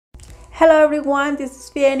Hello everyone, this is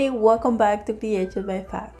Fanny. Welcome back to Creations by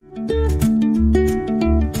Fav.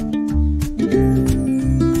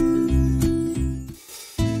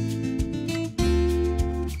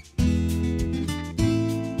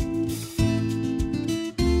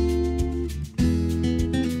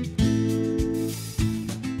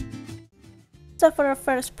 So for our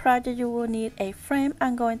first project, you will need a frame.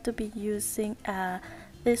 I'm going to be using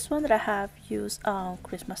this one that I have used on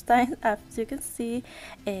Christmas time, as you can see,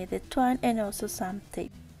 the twine and also some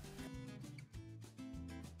tape.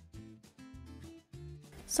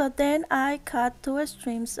 So then I cut two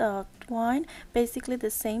strips of twine, basically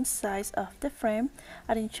the same size of the frame.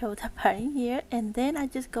 I didn't show the pattern here, and then I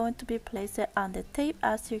just going to be placed it on the tape,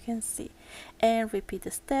 as you can see, and repeat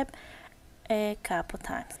the step a couple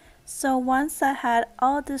times. So once I had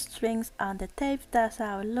all the strings on the tape, that's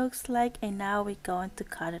how it looks like, and now we're going to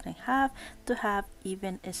cut it in half to have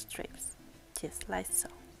even strips, just like so.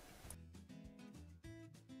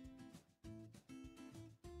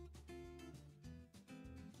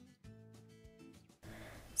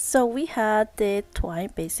 So we had the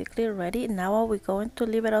twine basically ready. Now we're going to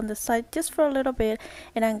leave it on the side just for a little bit,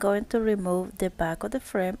 and I'm going to remove the back of the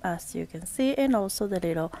frame, as you can see, and also the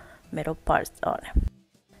little metal parts on it.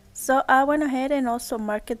 So I went ahead and also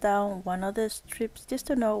marked it down one of the strips just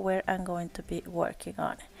to know where I'm going to be working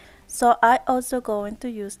on it. So I also going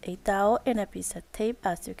to use a dowel and a piece of tape,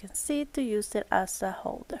 as you can see, to use it as a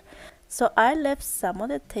holder. So I left some of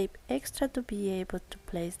the tape extra to be able to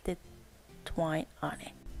place the twine on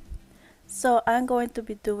it. So I'm going to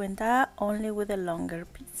be doing that only with the longer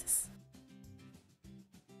pieces.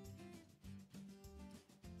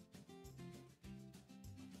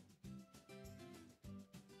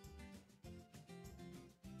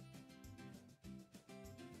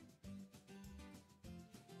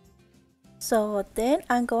 So then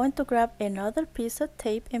I'm going to grab another piece of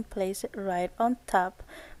tape and place it right on top,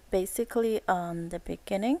 basically on the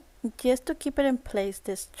beginning, just to keep it in place,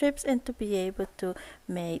 the strips, and to be able to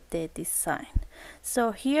make the design.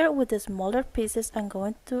 So here with the smaller pieces, I'm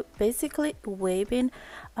going to basically waving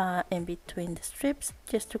in between the strips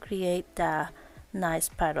just to create the nice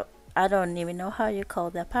pattern. I don't even know how you call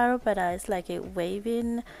that pattern, but it's like a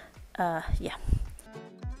waving, yeah.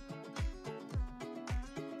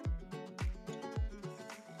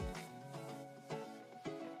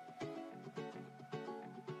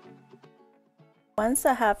 Once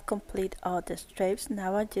I have complete all the strips,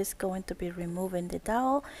 now I'm just going to be removing the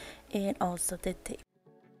dowel and also the tape.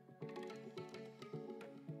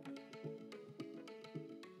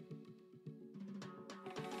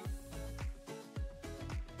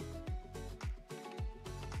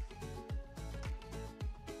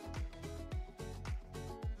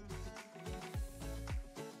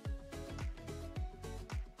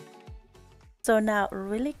 So now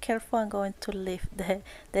really careful, I'm going to lift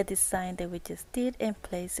the design that we just did and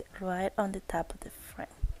place it right on the top of the frame.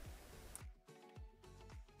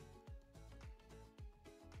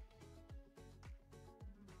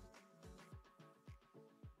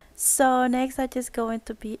 So next I'm just going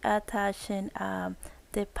to be attaching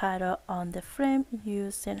the pattern on the frame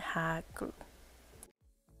using hot glue.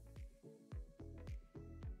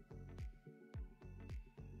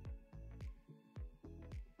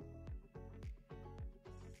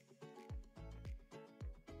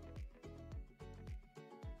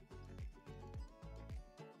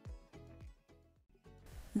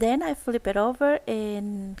 Then I flip it over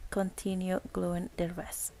and continue gluing the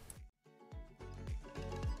rest.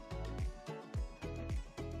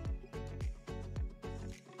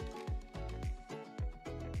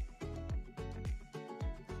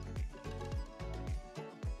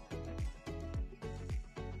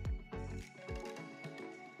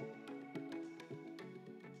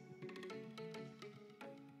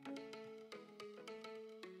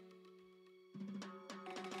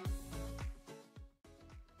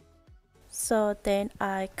 So then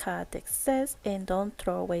I cut the excess, and don't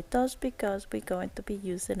throw away those because we're going to be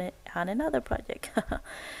using it on another project.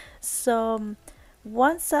 So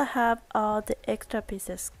once I have all the extra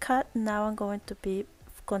pieces cut, now I'm going to be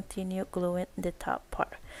continue gluing the top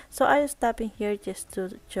part. So I stop in here just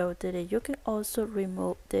to show that you can also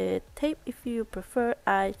remove the tape if you prefer.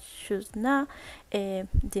 I choose not.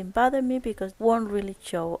 Didn't bother me because it won't really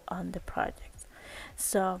show on the project.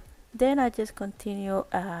 So then I just continue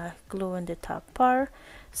gluing the top part.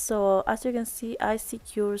 So as you can see, I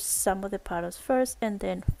secure some of the parts first and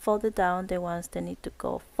then folded down the ones that need to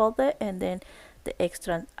go folded, and then the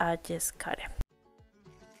extra I just cut it.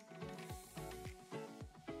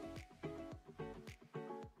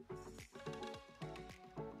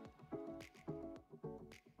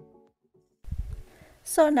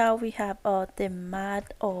 So now we have the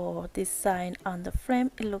mat or design on the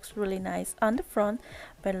frame. It looks really nice on the front,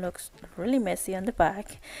 but it looks really messy on the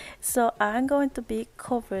back. So I'm going to be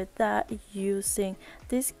covered that using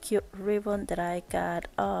this cute ribbon that I got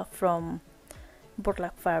from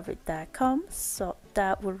burlapfabric.com. So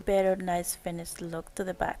that will better nice finished look to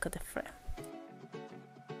the back of the frame.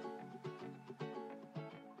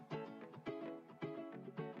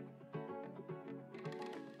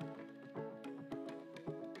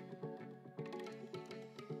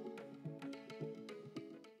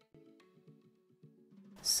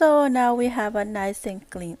 So now we have a nice and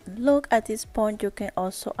clean look. At this point you can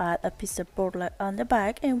also add a piece of burlap on the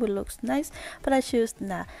back and it looks nice, but I choose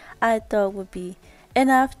not. I thought would be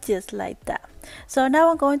enough just like that. So now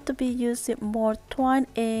I'm going to be using more twine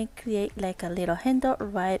and create like a little handle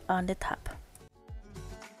right on the top.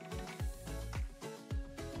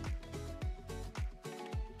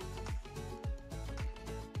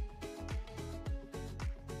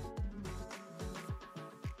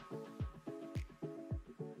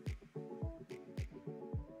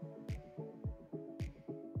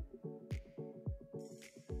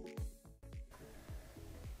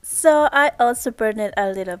 So I also burned it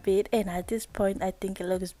a little bit, and at this point I think it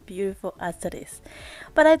looks beautiful as it is.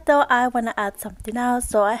 But I thought I want to add something else,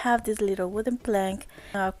 so I have this little wooden plank,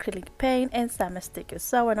 acrylic paint and some stickers.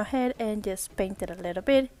 So I went ahead and just painted a little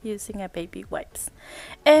bit using a baby wipes.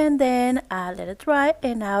 And then I let it dry,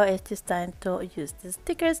 and now it's just time to use the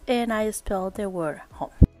stickers, and I spelled the word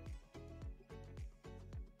home.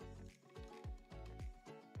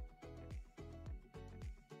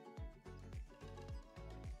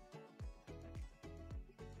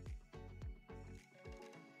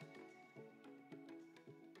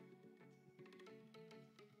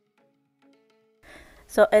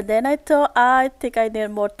 So and then I thought I think I need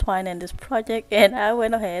more twine in this project, and I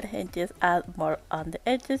went ahead and just add more on the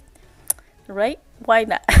edges, right? Why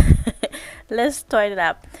not? Let's try it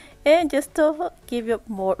up, and just to give you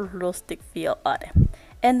more rustic feel on it.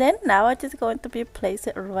 And then now I'm just going to be place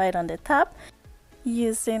it right on the top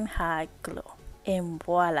using hot glue, and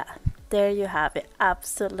voila, there you have it.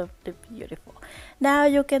 Absolutely beautiful. Now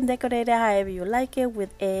you can decorate it however you like it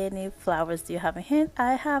with any flowers you have in hand.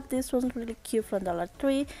 I have this one really cute from Dollar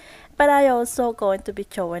Tree, but I also going to be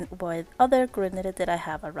showing what other greenery that I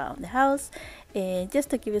have around the house, and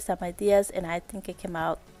just to give you some ideas, and I think it came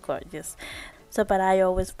out gorgeous. So but I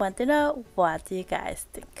always want to know, what do you guys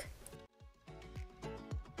think?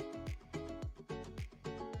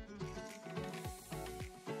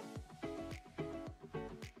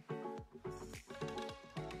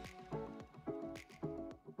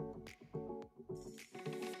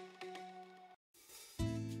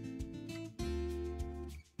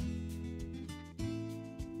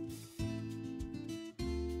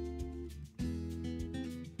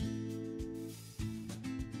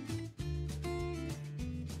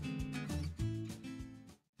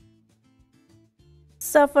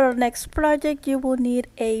 So for our next project, you will need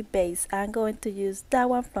a base. I'm going to use that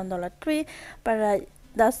one from Dollar Tree, but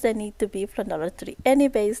doesn't need to be from Dollar Tree. Any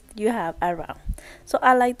base you have around. So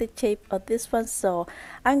I like the shape of this one, so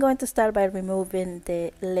I'm going to start by removing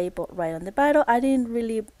the label right on the bottom. I didn't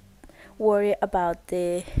really worry about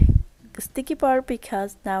the sticky part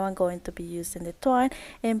because now I'm going to be using the twine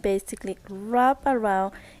and basically wrap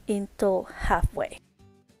around into halfway.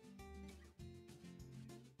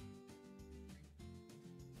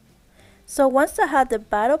 So once I had the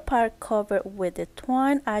bottom part covered with the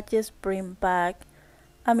twine, I just bring back,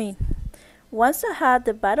 once I had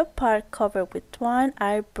the bottom part covered with twine,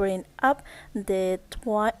 I bring up the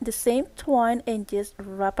same twine and just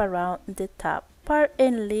wrap around the top part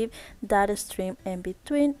and leave that string in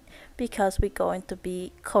between because we're going to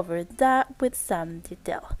be cover that with some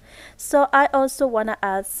detail. So I also want to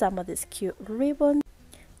add some of this cute ribbon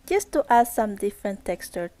just to add some different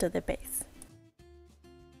texture to the base.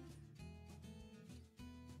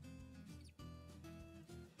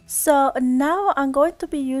 So now I'm going to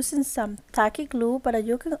be using some tacky glue, but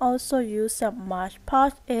you can also use some Mod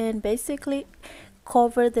Podge and basically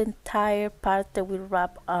cover the entire part that we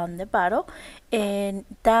wrap on the bottle, and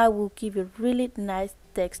that will give you really nice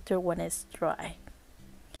texture when it's dry.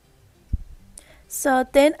 So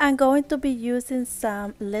then I'm going to be using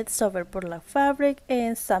some leftover burlap fabric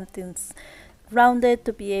and something rounded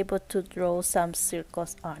to be able to draw some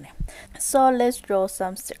circles on it. So let's draw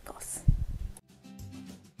some circles.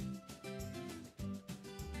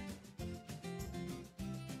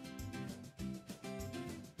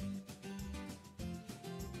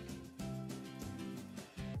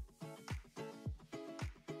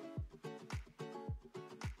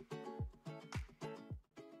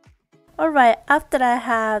 Alright, after I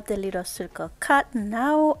have the little circle cut,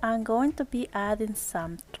 now I'm going to be adding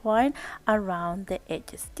some twine around the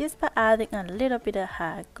edges, just by adding a little bit of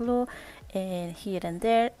hot glue and here and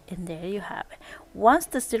there you have it. Once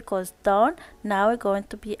the circle is done, now we're going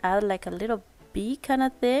to be adding like a little bee kind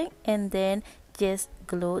of thing, and then just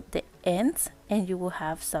glue the ends and you will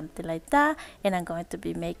have something like that. And I'm going to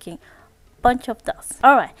be making a bunch of those.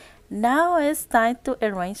 Alright, now it's time to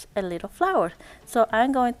arrange a little flower. So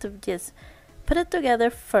I'm going to just put it together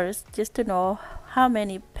first, just to know how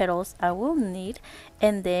many petals I will need,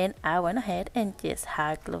 and then I went ahead and just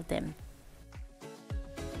hot glue them.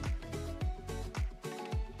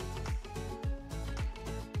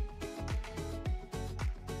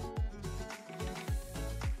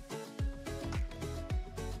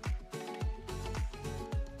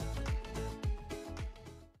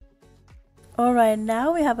 Alright,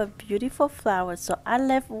 now we have a beautiful flower. So I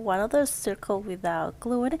left one of the circles without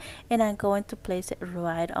gluing, and I'm going to place it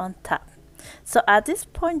right on top. So at this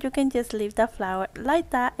point you can just leave the flower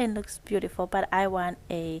like that and looks beautiful, but I want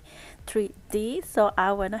a 3D, so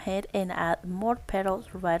I went ahead and add more petals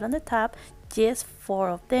right on the top, just 4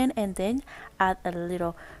 of them, and then add a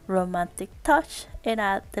little romantic touch and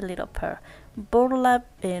add the little pearl. Burlap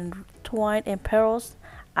and twine and pearls,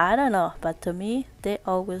 I don't know, but to me they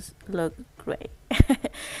always look great.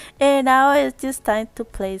 And now it's just time to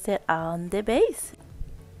place it on the base.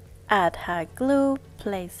 Add hot glue,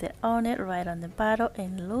 place it on it right on the bottom,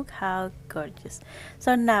 and look how gorgeous.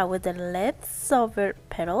 So now with the leftover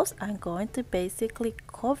petals, I'm going to basically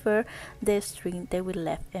cover the string that we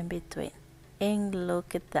left in between. And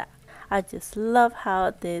look at that. I just love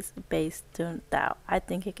how this base turned out. I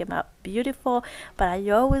think it came out beautiful, but I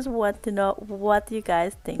always want to know what you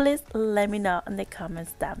guys think. Please let me know in the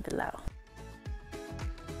comments down below.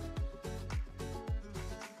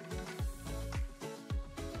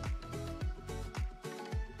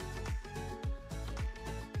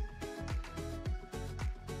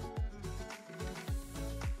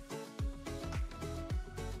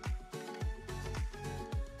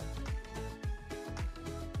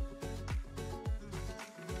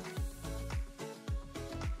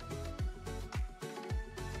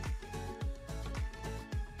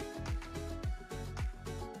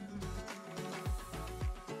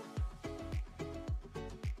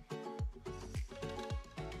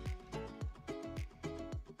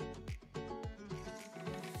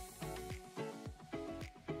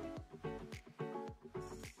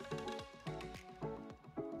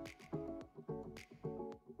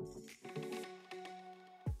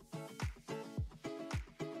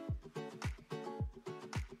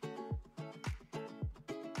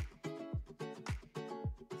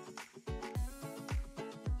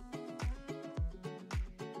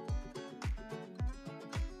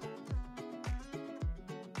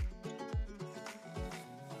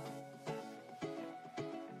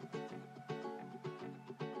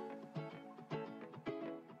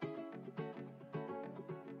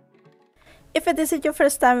 If this is your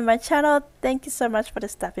first time in my channel, thank you so much for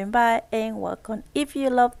stopping by and welcome. If you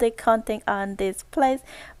love the content on this place,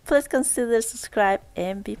 please consider subscribe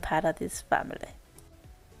and be part of this family.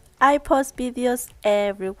 I post videos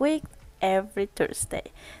every week, every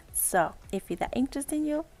Thursday. So if that interests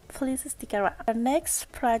you, please stick around. Our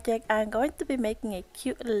next project, I'm going to be making a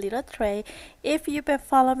cute little tray. If you've been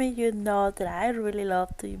following me, you know that I really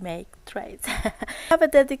love to make trays. I have a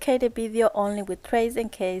dedicated video only with trays in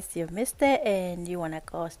case you missed it and you want to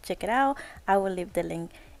go check it out. I will leave the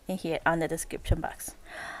link in here on the description box.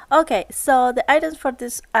 Okay, so the items for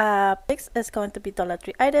this mix is going to be Dollar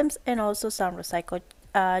Tree items and also some recycled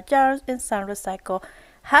jars and some recycled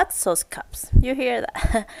hot sauce cups. You hear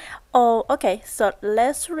that? Oh, okay, so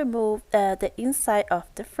let's remove the inside of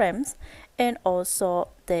the frames and also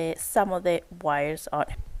some of the wires on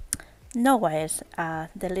it. No wires,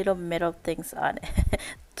 the little metal things on it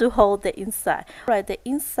to hold the inside. Right, the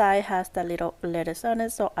inside has the little letters on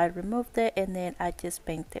it, so I removed it and then I just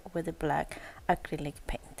painted with the black acrylic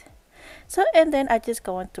paint. So and then I just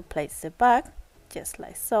going to place it back just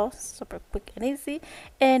like so, super quick and easy.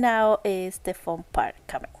 And now is the fun part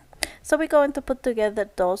coming. So we're going to put together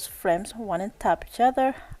those frames one on top each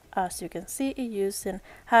other, as you can see, using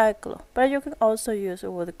hot glue, but you can also use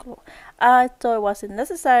wood glue. I thought it wasn't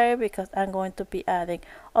necessary because I'm going to be adding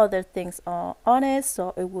other things on it,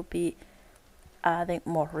 so it will be adding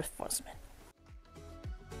more reinforcement.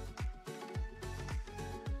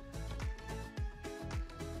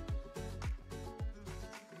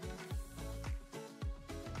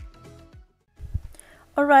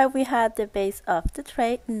 Alright, we had the base of the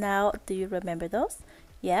tray. Now, do you remember those?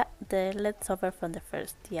 Yeah, the leftover from the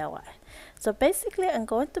first DIY. So basically I'm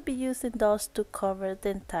going to be using those to cover the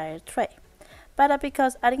entire tray. But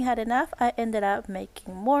because I didn't have enough, I ended up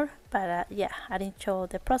making more. But yeah, I didn't show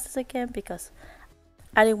the process again because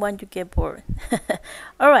I didn't want you to get bored.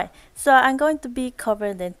 Alright, so I'm going to be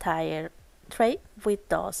covering the entire tray with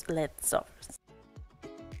those leftovers.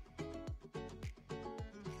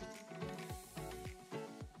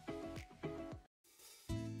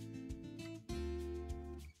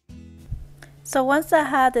 So once I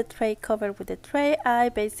had the tray covered with the tray, I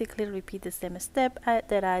basically repeat the same step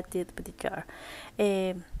that I did with the jar.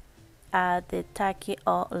 Add the tacky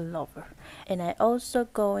all over, and I also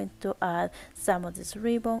going to add some of this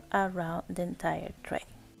ribbon around the entire tray.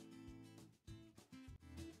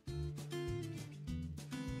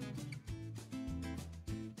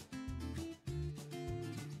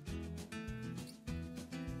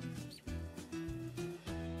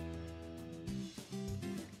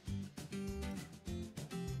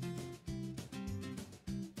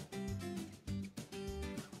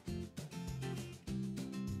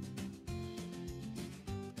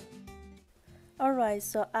 Alright,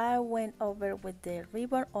 so I went over with the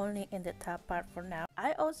ribbon only in the top part for now.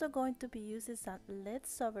 I also going to be using some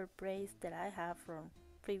leftover braids that I have from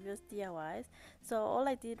previous DIYs. So all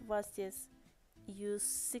I did was just use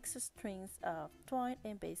 6 strings of twine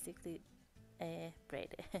and basically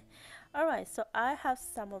braid it. Alright, so I have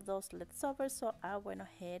some of those leftovers, so I went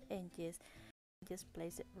ahead and just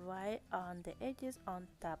place it right on the edges on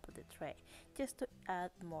top of the tray, just to add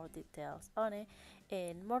more details on it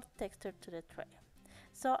and more texture to the tray.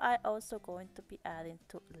 So I also going to be adding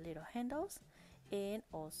two little handles and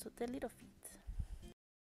also the little feet.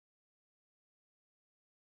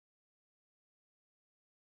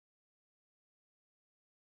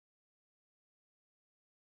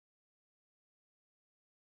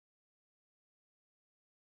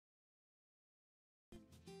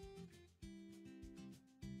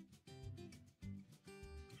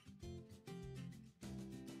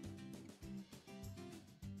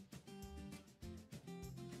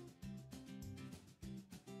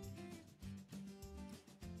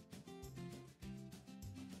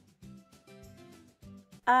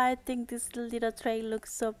 I think this little tray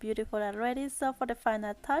looks so beautiful already. So for the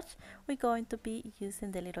final touch, we're going to be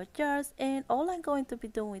using the little jars, and all I'm going to be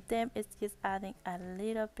doing with them is just adding a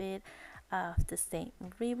little bit of the same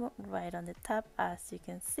ribbon right on the top, as you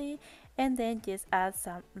can see, and then just add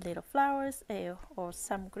some little flowers or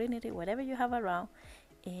some greenery, whatever you have around,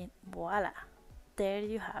 and voila, there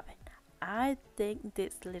you have it. I think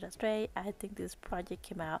this little tray, I think this project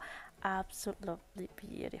came out absolutely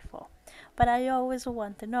beautiful. But I always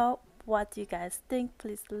want to know what you guys think.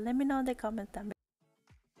 Please let me know in the comments down below.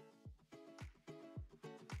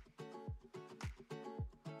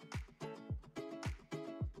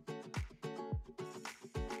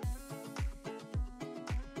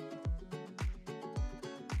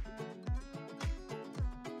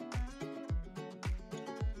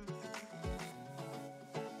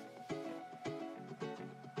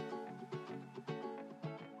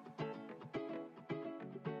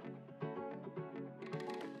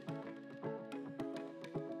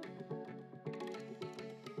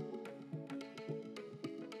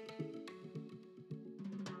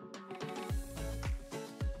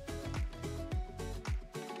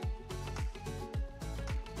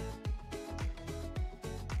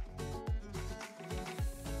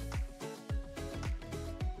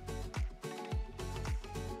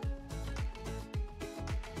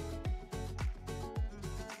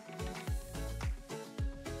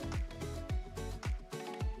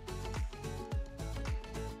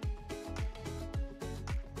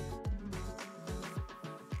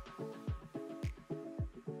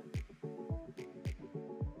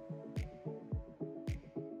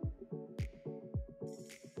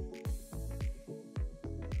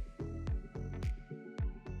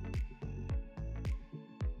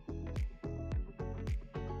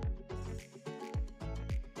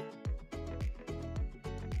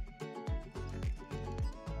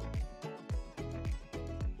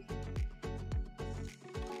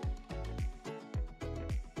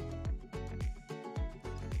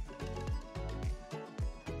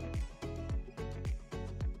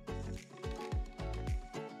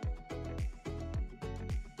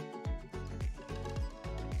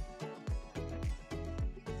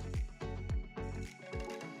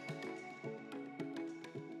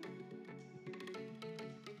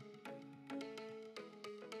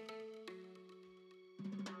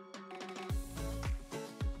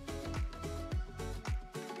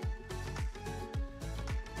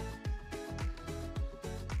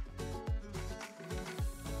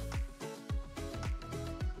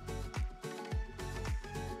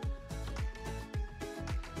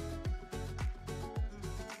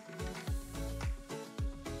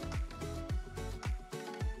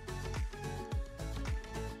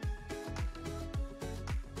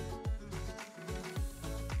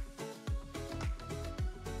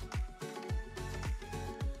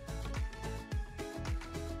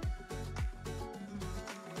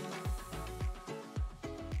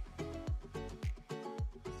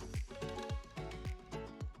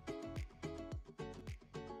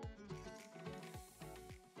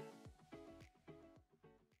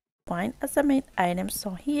 twine as a main item.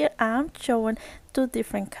 So here I'm showing two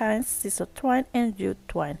different kinds, scissor twine and jute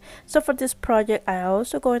twine. So for this project I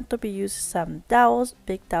also going to be using some dowels,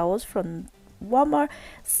 big dowels from Walmart,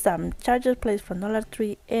 some charger plates from Dollar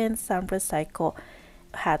Tree, and some recycled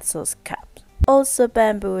hot sauce cups. Also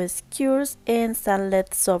bamboo skewers and some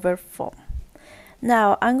leftover foam.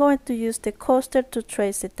 Now I'm going to use the coaster to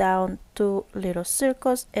trace it down to little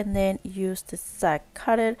circles and then use the sack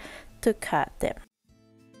cutter to cut them.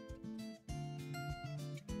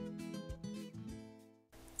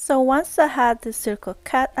 So once I had the circle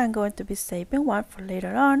cut, I'm going to be saving one for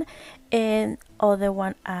later on, and other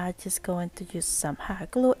one I'm just going to use some hot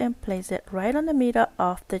glue and place it right on the middle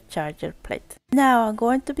of the charger plate. Now I'm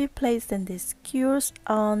going to be placing the skewers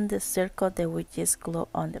on the circle that we just glue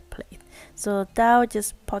on the plate. So that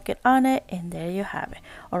just pocket on it, and there you have it.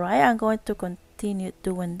 Alright, I'm going to continue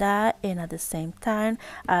doing that, and at the same time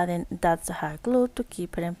adding that's the hot glue to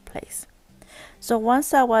keep it in place. So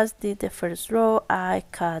once I did the first row, I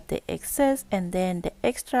cut the excess, and then the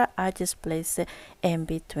extra I just placed it in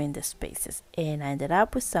between the spaces, and I ended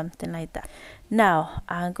up with something like that. Now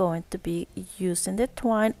I'm going to be using the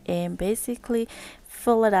twine and basically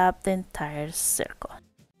fill it up the entire circle.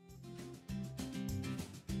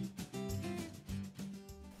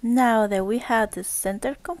 Now that we have the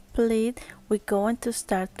center complete, we're going to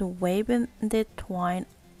start to waving the twine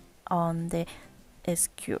on the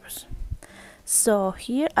skewers. So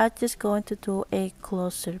here I'm just going to do a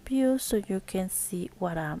closer view so you can see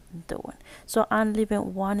what I'm doing. So I'm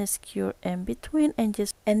leaving one skewer in between,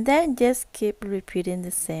 and then just keep repeating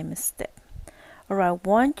the same step. Alright,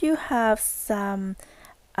 once you have some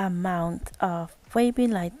amount of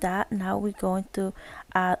waving like that, now we're going to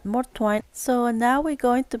add more twine. So now we're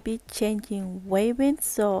going to be changing waving,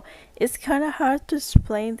 so it's kind of hard to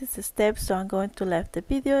explain this step, so I'm going to leave the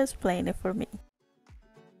video explain it for me.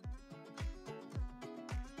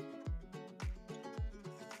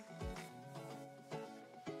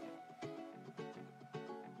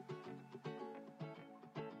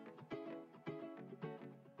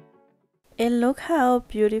 And look how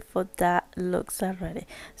beautiful that looks already.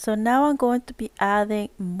 So now I'm going to be adding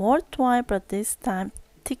more twine, but this time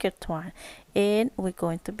thicker twine, and we're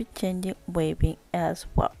going to be changing waving as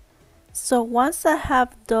well. So once I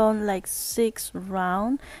have done like 6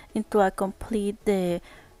 rounds until I complete the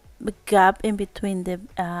gap in between the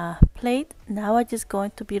plate, now I'm just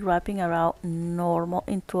going to be wrapping around normal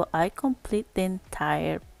until I complete the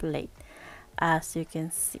entire plate, as you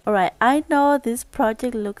can see. Alright, I know this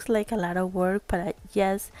project looks like a lot of work, but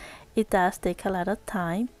yes, it does take a lot of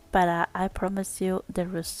time, but I promise you the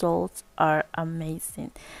results are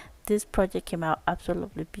amazing. This project came out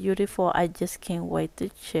absolutely beautiful. I just can't wait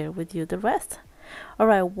to share with you the rest.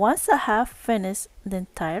 Alright, once I have finished the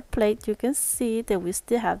entire plate, you can see that we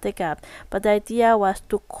still have the gap, but the idea was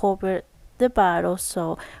to cover the bottle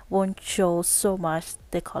so won't show so much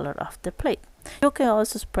the color of the plate. You can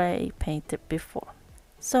also spray paint it before.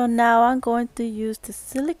 So now I'm going to use the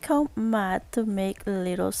silicone mat to make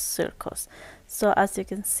little circles. So as you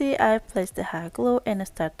can see, I placed the hot glue and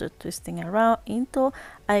started twisting around until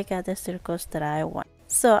I got the circles that I want.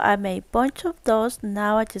 So I made a bunch of those.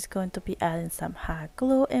 Now I'm just going to be adding some hot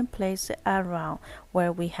glue and place it around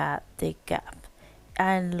where we had the gap.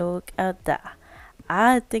 And look at that.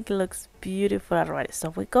 I think it looks beautiful already.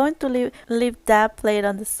 So we're going to leave that plate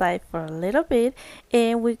on the side for a little bit,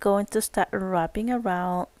 and we're going to start wrapping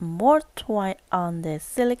around more twine on the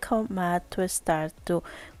silicone mat to start to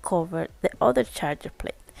cover the other charger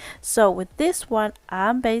plate. So with this one,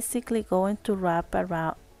 I'm basically going to wrap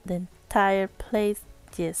around the entire plate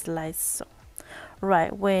just like so.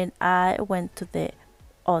 Right, when I went to the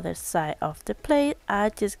other side of the plate,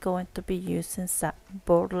 I'm just going to be using some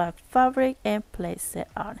burlap fabric and place it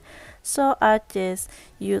on. So I just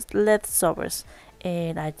used leftovers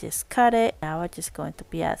and I just cut it. Now I'm just going to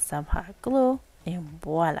be add some hot glue, and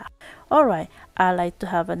voila. Alright, I like to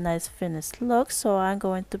have a nice finished look, so I'm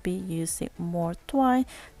going to be using more twine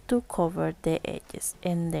to cover the edges,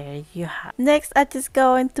 and there you have. Next, I'm just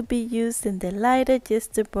going to be using the lighter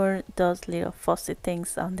just to burn those little fuzzy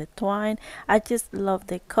things on the twine. I just love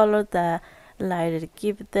the color that lighter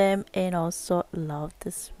give them, and also love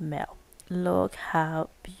the smell. Look how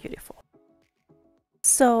beautiful.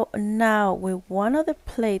 So now with one of the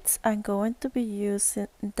plates, I'm going to be using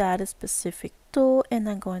that specific tool, and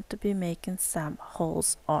I'm going to be making some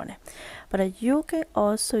holes on it. But you can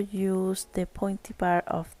also use the pointy bar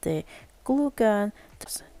of the glue gun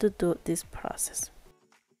to do this process.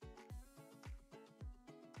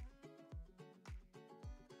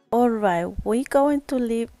 Alright, we're going to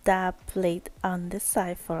leave that plate on the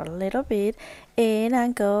side for a little bit, and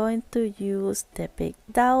I'm going to use the big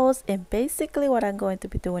dowels, and basically what I'm going to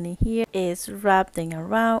be doing in here is wrap them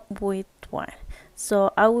around with twine.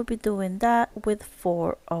 So I will be doing that with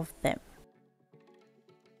 4 of them.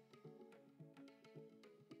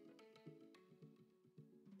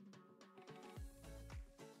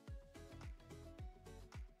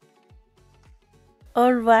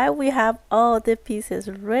 Alright, we have all the pieces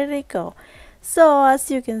ready to go. So as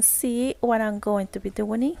you can see, what I'm going to be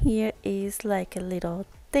doing in here is like a little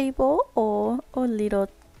table or a little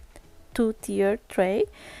 2-tier tray.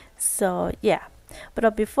 So yeah,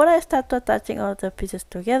 but before I start attaching all the pieces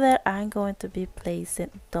together, I'm going to be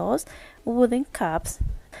placing those wooden cups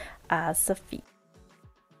as a feet.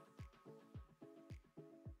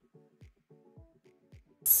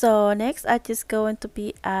 So next I'm just going to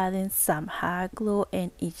be adding some hot glue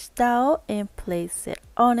in each dowel and place it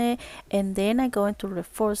on it, and then I'm going to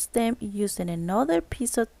reinforce them using another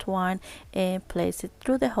piece of twine and place it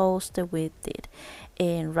through the holes that we did,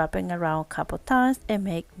 and wrapping around a couple times and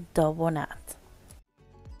make double knots.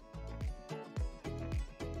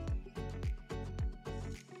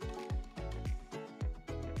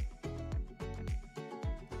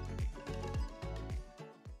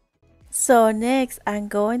 So next I'm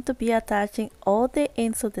going to be attaching all the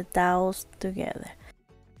ends of the dowels together.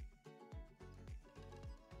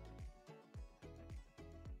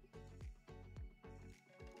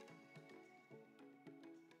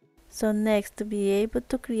 So next, to be able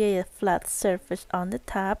to create a flat surface on the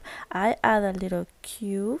top, I add a little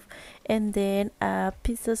cube and then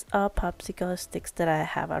pieces of popsicle sticks that I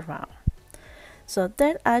have around. So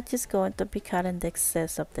then I'm just going to be cutting the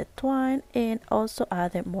excess of the twine and also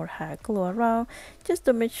adding more hot glue around, just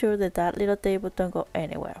to make sure that that little table don't go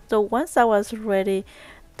anywhere. So once I was ready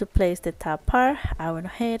to place the top part, I went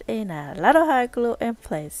ahead and add a lot of hot glue and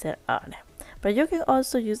place it on it. But you can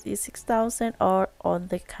also use E6000 or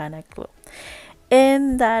other kind of glue.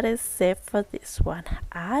 And that is it for this one.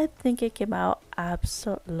 I think it came out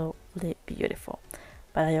absolutely beautiful.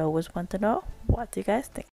 But I always want to know, what do you guys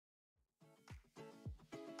think?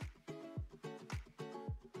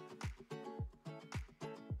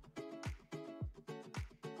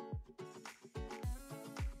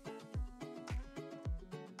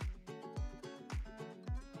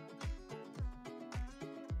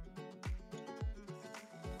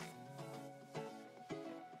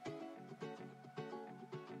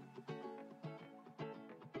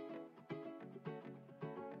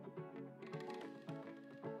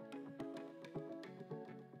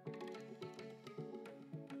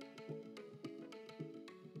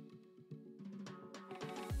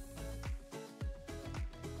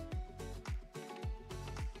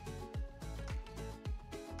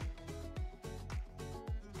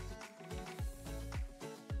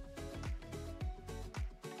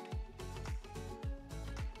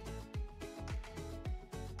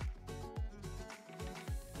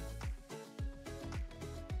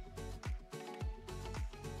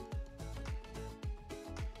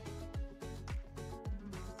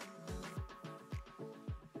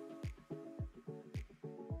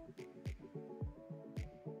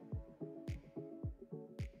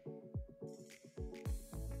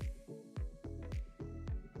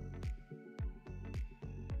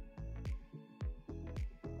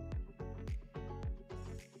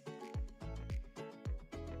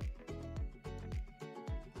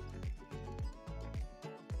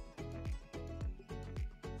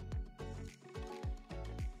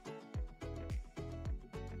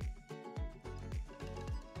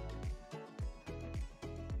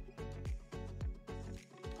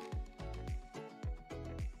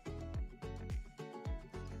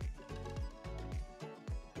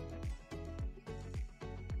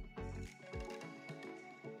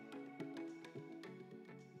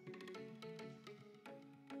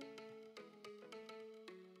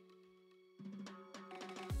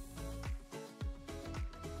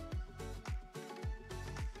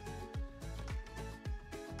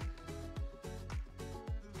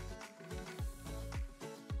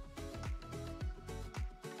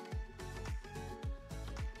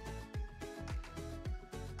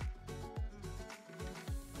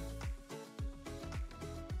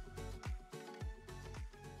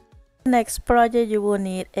 Next project, you will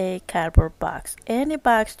need a cardboard box, any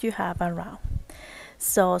box you have around.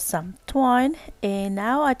 So some twine, and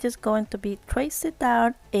now I'm just going to be trace it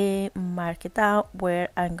down and mark it out where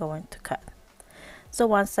I'm going to cut. So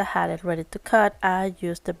once I had it ready to cut, I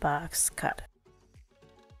use the box cutter.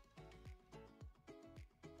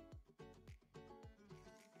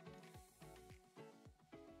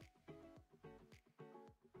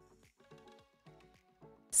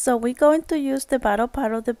 So we're going to use the bottom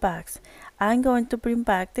part of the box. I'm going to bring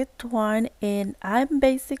back the twine and I'm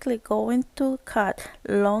basically going to cut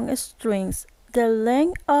long strings. The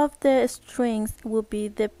length of the strings will be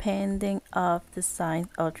depending of the size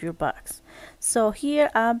of your box. So here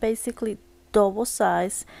I'm basically double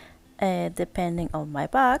size depending on my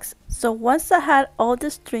box. So once I had all the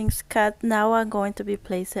strings cut, now I'm going to be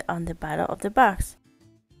placed it on the bottom of the box.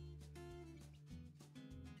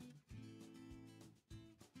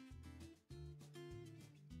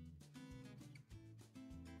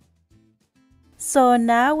 So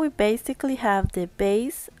now we basically have the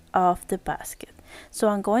base of the basket. So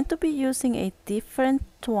I'm going to be using a different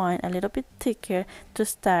twine, a little bit thicker, to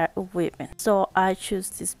start weaving. So I choose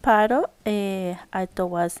this pattern. I thought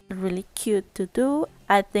was really cute to do.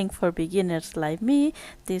 I think for beginners like me,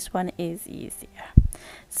 this one is easier.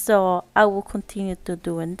 So I will continue to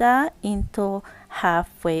doing that into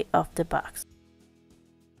halfway of the box.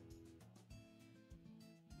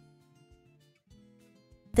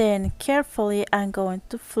 Then carefully I'm going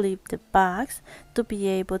to flip the box to be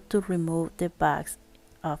able to remove the bags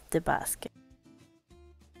of the basket.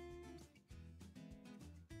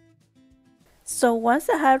 So once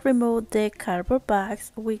I have removed the cardboard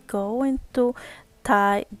bags, we're going to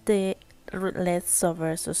tie the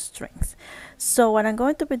leftover strings. So what I'm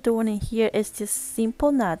going to be doing in here is just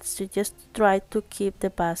simple knots to just try to keep the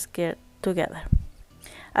basket together.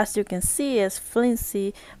 As you can see, it's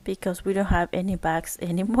flimsy because we don't have any bags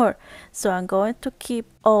anymore. So I'm going to keep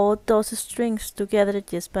all those strings together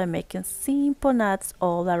just by making simple knots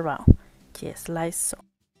all around, just like so.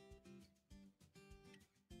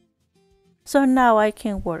 So now I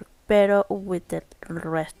can work better with the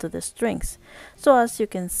rest of the strings. So as you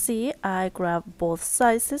can see, I grab both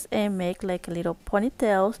sizes and make like little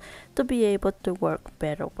ponytails to be able to work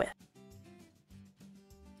better with.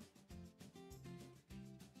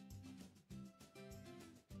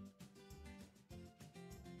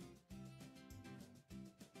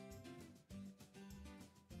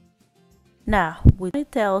 Now with the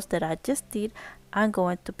details that I just did, I'm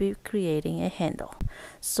going to be creating a handle.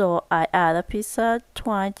 So I add a piece of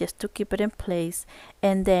twine just to keep it in place,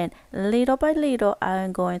 and then little by little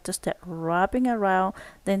I'm going to start wrapping around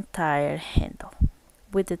the entire handle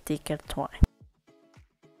with the thicker twine.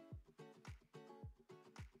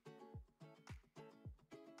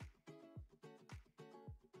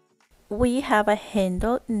 We have a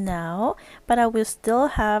handle now, but I will still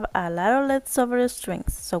have a lot of leftover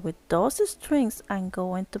strings. So with those strings, I'm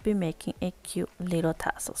going to be making a cute little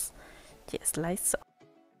tassels, just like so.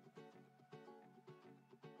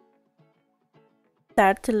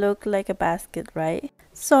 Start to look like a basket, right?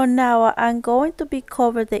 So now I'm going to be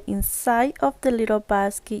cover the inside of the little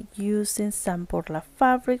basket using some burlap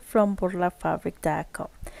fabric from burlapfabric.com.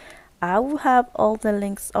 I will have all the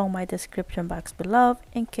links on my description box below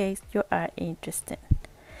in case you are interested.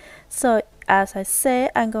 So as I said,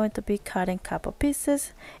 I'm going to be cutting a couple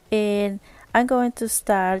pieces, and I'm going to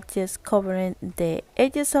start just covering the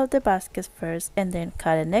edges of the basket first and then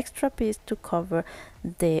cut an extra piece to cover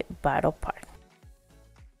the bottom part.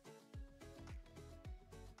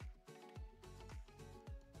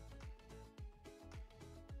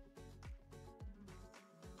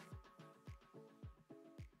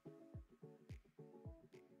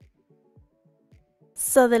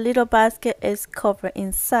 So the little basket is covered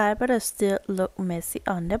inside, but it still look messy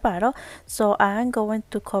on the bottom. So I'm going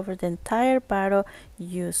to cover the entire bottom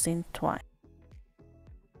using twine.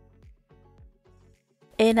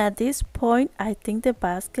 And at this point, I think the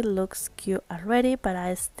basket looks cute already, but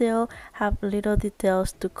I still have little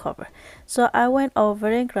details to cover. So I went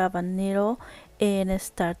over and grabbed a needle and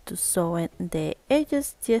start to sew in the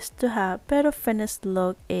edges just to have better finished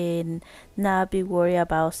look and not be worried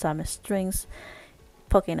about some strings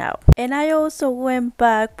poking out. And I also went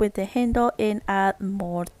back with the handle and add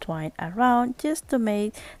more twine around just to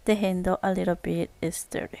make the handle a little bit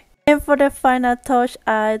sturdy. And for the final touch,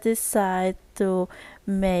 I decided to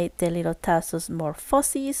make the little tassels more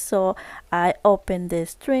fuzzy, so I opened the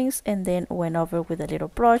strings and then went over with a little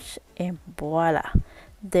brush, and voila,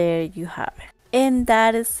 there you have it. And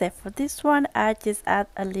that is it for this one. I just add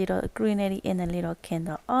a little greenery and a little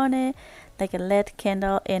candle on it, like a LED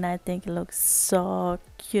candle, and I think it looks so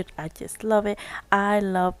cute. I just love it. I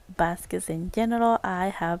love baskets in general. I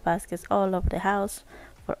have baskets all over the house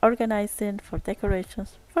for organizing, for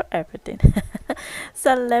decorations, for everything.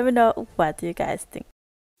 So let me know what you guys think.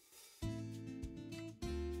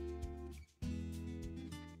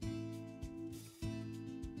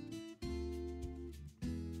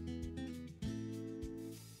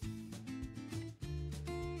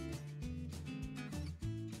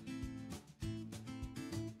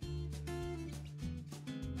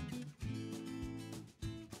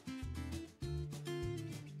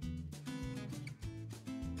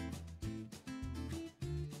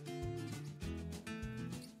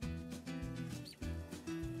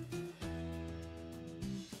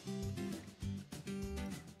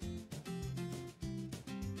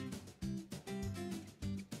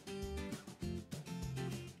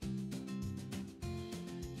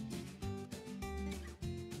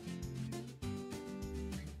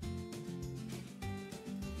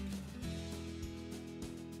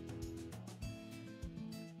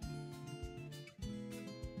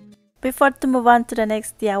 Before to move on to the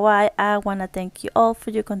next DIY, I want to thank you all for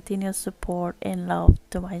your continued support and love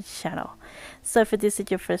to my channel. So if this is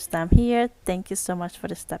your first time here, thank you so much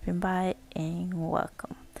for stopping by and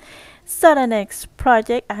welcome. So the next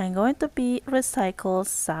project, I'm going to be recycle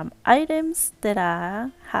some items that I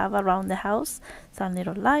have around the house, some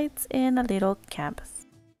little lights and a little canvas.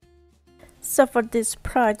 So for this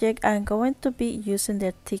project, I'm going to be using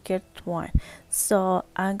the thicker twine. So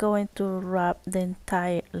I'm going to wrap the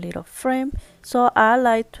entire little frame. So I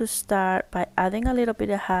like to start by adding a little bit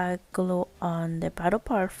of hot glue on the bottom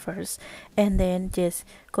part first, and then just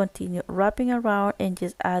continue wrapping around and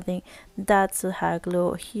just adding dots of hot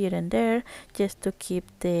glue here and there just to keep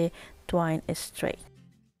the twine straight.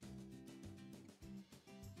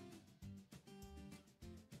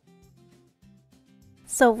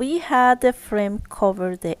 So we had the frame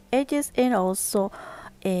cover the edges and also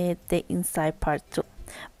the inside part too,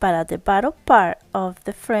 but at the bottom part of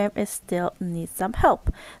the frame it still needs some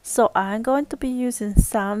help. So I'm going to be using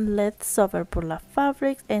some leftover burlap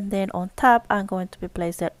fabric, and then on top I'm going to be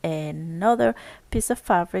placing another piece of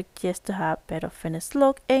fabric just to have better finished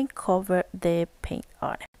look and cover the paint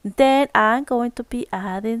on it. Then I'm going to be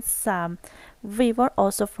adding some ribbon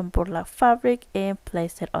also from burlap fabric and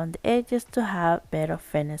place it on the edges to have better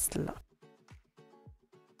finished look.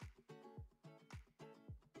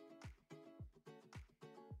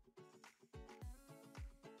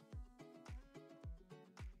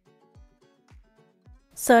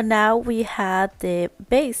 So now we have the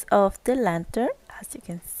base of the lantern, as you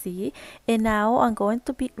can see, and now I'm going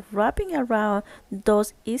to be wrapping around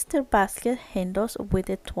those Easter basket handles with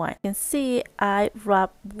the twine. You can see I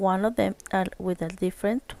wrap one of them with a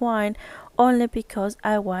different twine only because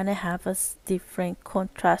I want to have a different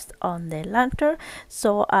contrast on the lantern,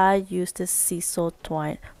 so I use the sisal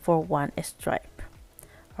twine for one stripe.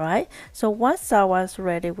 Right, so once I was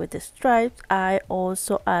ready with the stripes, I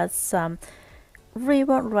also add some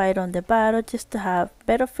ribbon right on the bottom just to have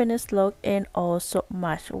better finished look and also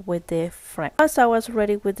match with the frame. Once I was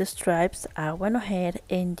ready with the stripes, I went ahead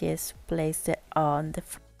and just placed it on the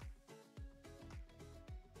frame.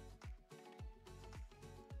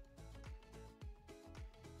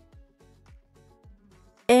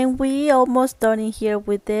 And we almost done in here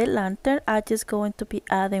with the lantern. I'm just going to be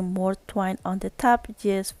adding more twine on the top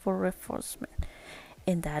just for reinforcement.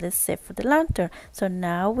 And that is it for the lantern. So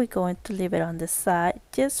now we're going to leave it on the side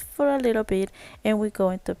just for a little bit, and we're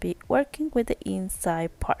going to be working with the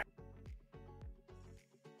inside part.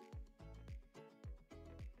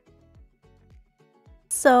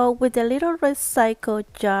 So with the little recycle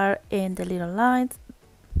jar and the little lines,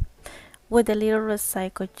 with the little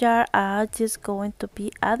recycle jar, I'm just going to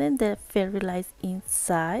be adding the fairy lights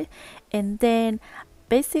inside, and then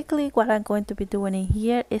basically what I'm going to be doing in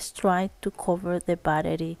here is trying to cover the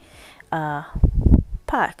battery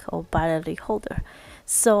pack or battery holder.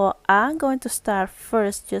 So I'm going to start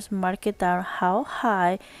first just mark it down how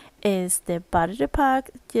high is the battery pack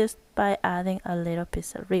just by adding a little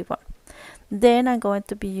piece of ribbon. Then I'm going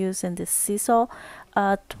to be using the sisal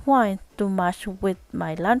twine to match with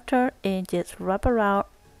my lantern and just wrap around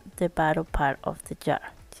the bottom part of the jar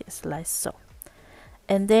just like so.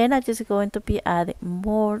 And then I'm just going to be adding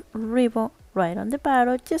more ribbon right on the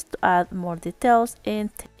bottom just to add more details, and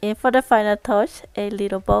for the final touch, a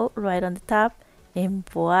little bow right on the top, and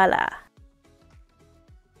voila!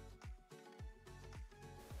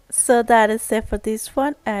 So that is it for this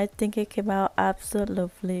one. I think it came out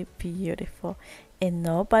absolutely beautiful, and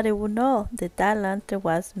nobody would know that that lantern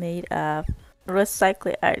was made of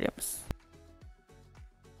recycled items.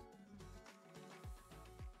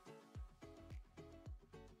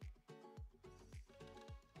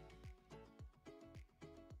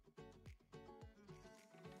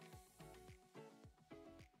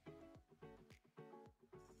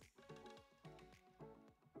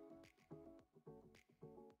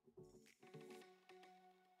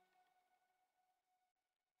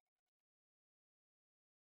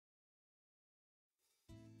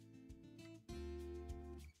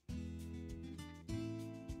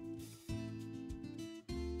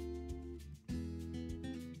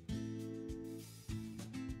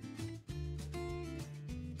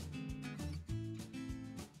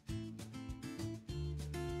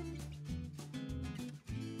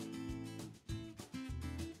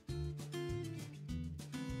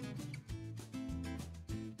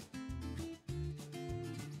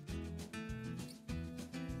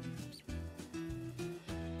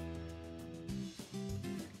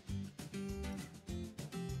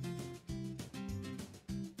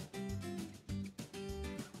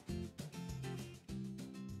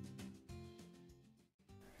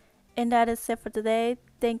 And that is it for today.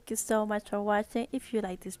 Thank you so much for watching. If you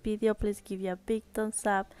like this video, please give you a big thumbs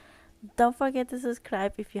up. Don't forget to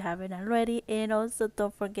subscribe if you haven't already, and also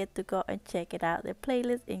don't forget to go and check it out, the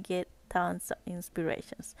playlist, and get tons of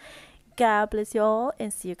inspirations. God bless you all,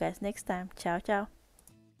 and see you guys next time. Ciao, ciao.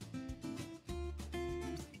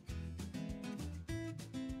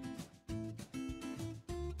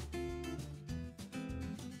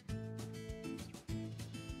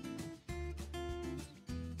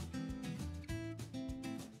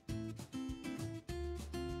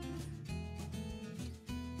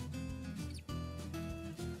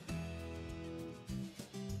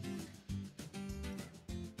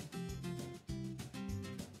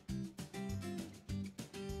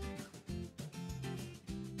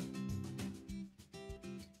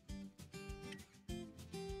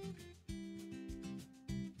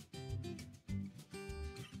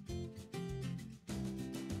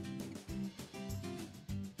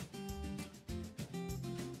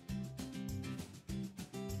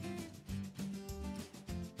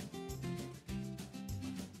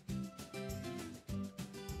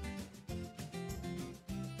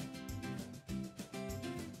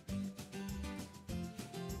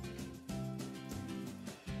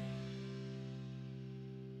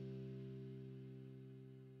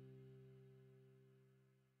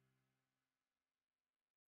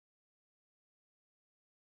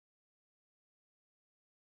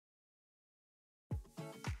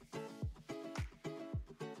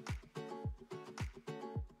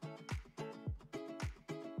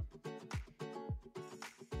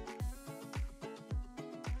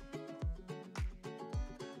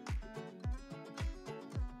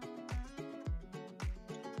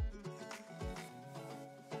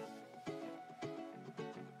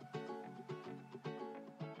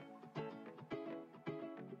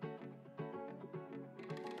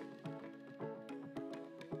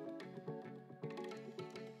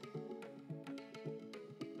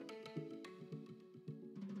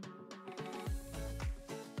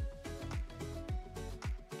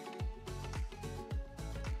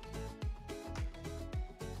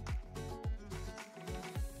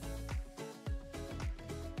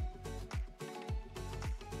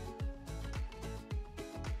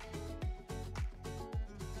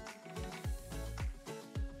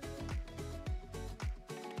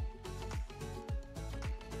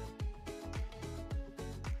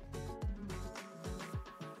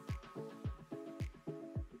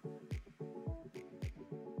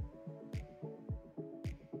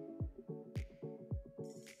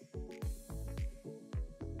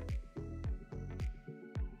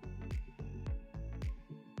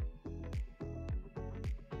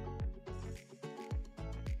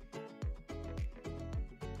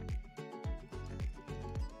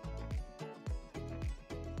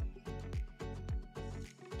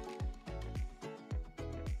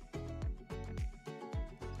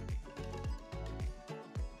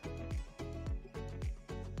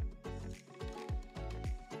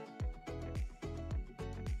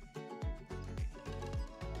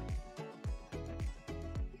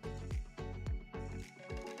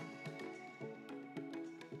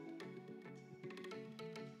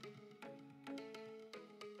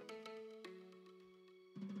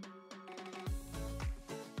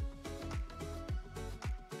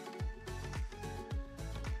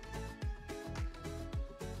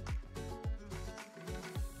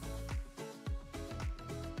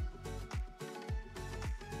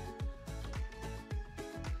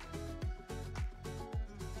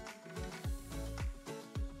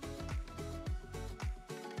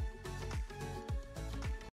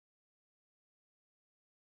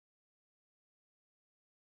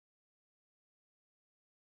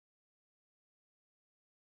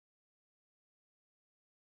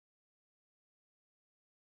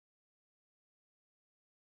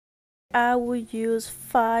 I will use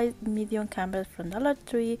 5 medium canvas from Dollar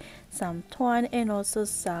Tree, some twine, and also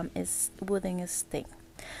some wooden stick.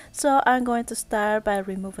 So I'm going to start by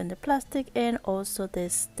removing the plastic and also the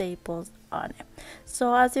staples on it.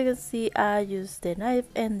 So as you can see, I used the knife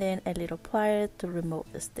and then a little plier to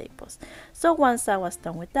remove the staples. So once I was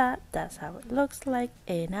done with that, that's how it looks like.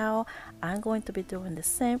 And now I'm going to be doing the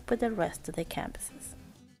same with the rest of the canvases.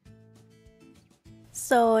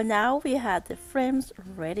 So now we have the frames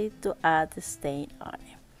ready to add the stain on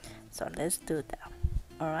it. So let's do that.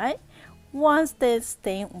 Alright, once the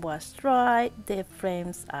stain was dry, the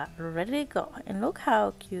frames are ready to go. And look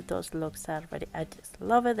how cute those looks are already. I just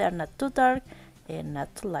love it. They're not too dark and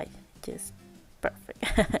not too light, just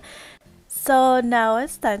perfect. So now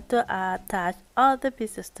it's time to attach all the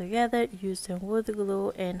pieces together using wood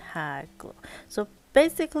glue and hot glue. So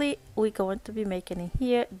basically we're going to be making in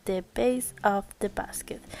here the base of the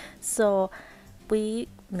basket. So we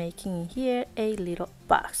making here a little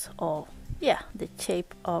box, or yeah, the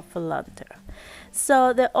shape of a lantern.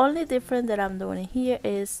 So the only difference that I'm doing here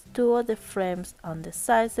is two of the frames on the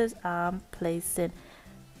sizes I'm placing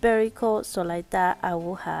vertical, so like that I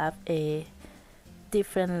will have a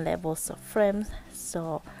different levels of frames.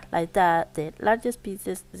 So like that the largest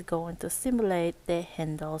pieces is going to simulate the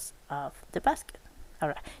handles of the basket.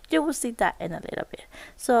 Alright, you will see that in a little bit.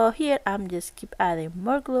 So here I'm just keep adding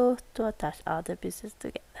more glue to attach all the pieces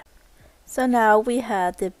together. So now we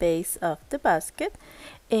have the base of the basket,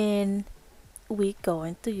 and we're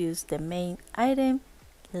going to use the main item.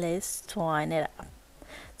 Let's twine it up.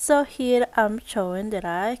 So here I'm showing that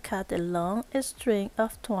I cut a long string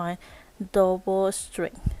of twine, double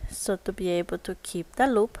string, so to be able to keep the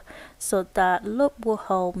loop, so that loop will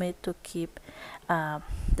help me to keep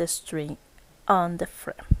the string on the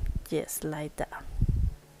frame, just like that.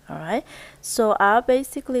 Alright, so I'm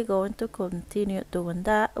basically going to continue doing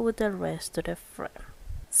that with the rest of the frame.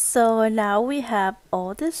 So now we have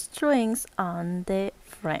all the strings on the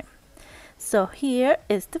frame. So here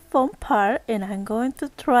is the fun part, and I'm going to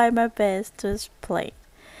try my best to explain.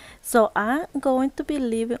 So I'm going to be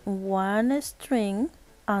leaving one string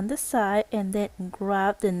on the side and then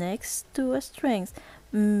grab the next two strings,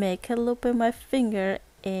 make a loop in my finger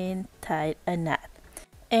and tie a knot.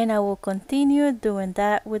 And I will continue doing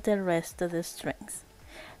that with the rest of the strings.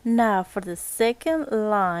 Now for the second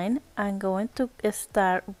line, I'm going to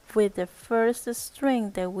start with the first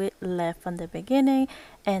string that we left from the beginning,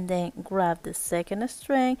 and then grab the second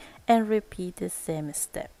string and repeat the same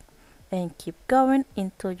step, and keep going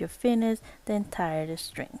until you finish the entire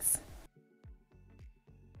strings.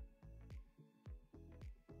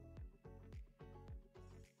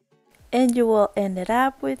 And you will end it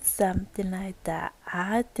up with something like that.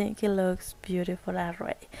 I think it looks beautiful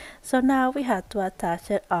already. So now we have to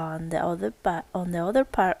attach it on the other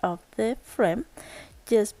part of the frame,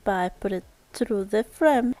 just by put it through the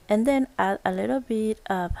frame, and then add a little bit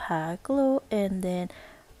of hot glue, and then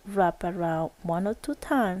wrap around 1 or 2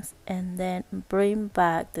 times, and then bring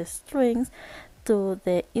back the strings to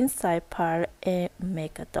the inside part and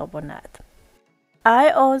make a double knot.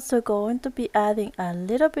 I also going to be adding a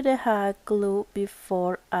little bit of hot glue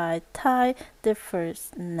before I tie the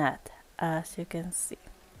first knot, as you can see.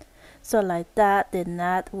 So like that the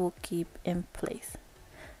knot will keep in place.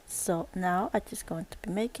 So now I'm just going to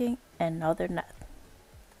be making another knot,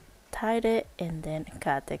 tie it, and then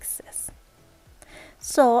cut the excess.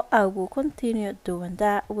 So I will continue doing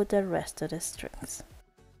that with the rest of the strings.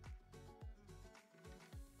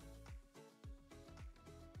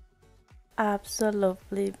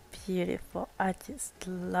 Absolutely beautiful. I just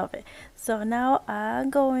love it. So now I'm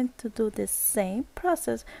going to do the same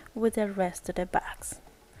process with the rest of the bags,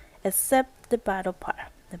 except the bottom part.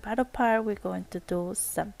 The bottom part we're going to do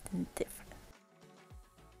something different.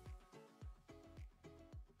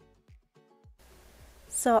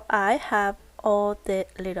 So I have all the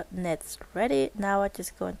little nets ready. Now I'm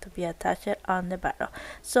just going to be attached on the bottom.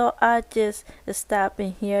 So I just stop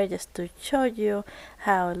in here just to show you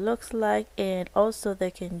how it looks like, and also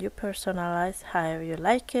they can you personalize however you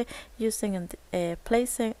like it, using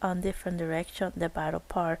placing on different direction the bottom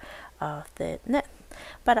part of the net.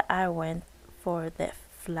 But I went for the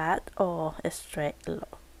flat or straight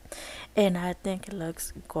look, and I think it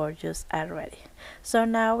looks gorgeous already. So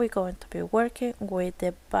now we're going to be working with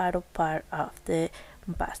the bottom part of the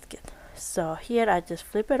basket. So here I just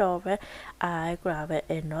flip it over, I grab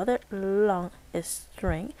another long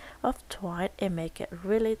string of twine and make it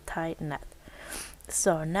really tight knot.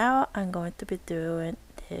 So now I'm going to be doing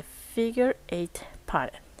the figure 8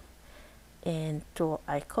 pattern until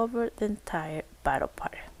I cover the entire bottom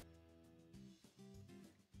part.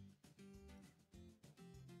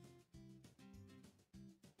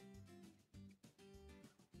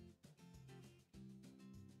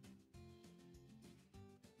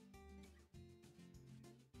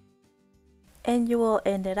 And you will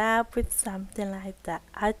end it up with something like that.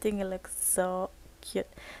 I think it looks so cute.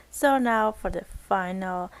 So now for the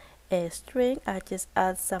final string, I just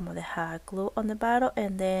add some of the hot glue on the bottom,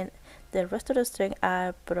 and then the rest of the string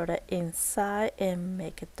I put it inside and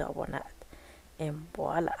make a double knot, and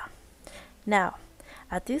voila. Now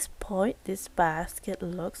at this point this basket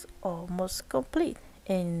looks almost complete,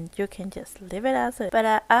 and you can just leave it as it.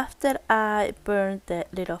 But after I burned the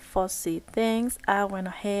little fuzzy things, I went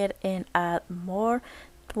ahead and add more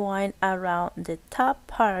twine around the top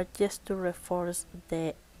part just to reinforce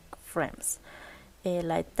the frames.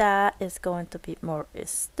 Like that is going to be more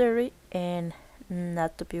sturdy and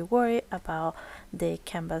not to be worried about the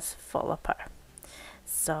canvas fall apart.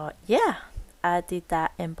 So yeah, I did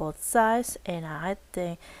that in both sides, and I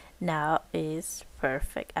think now is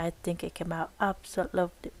perfect. I think it came out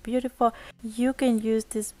absolutely beautiful. You can use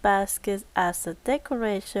this basket as a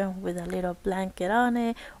decoration with a little blanket on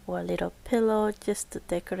it or a little pillow just to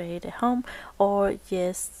decorate the home, or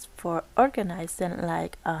just for organizing,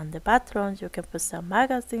 like on the bathrooms you can put some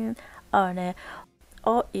magazine on it,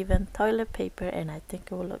 or even toilet paper, and I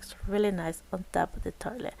think it will look really nice on top of the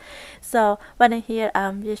toilet. So but in here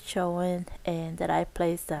I'm just showing and that I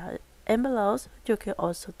placed the envelopes. You can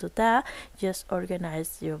also do that, just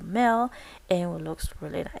organize your mail and it looks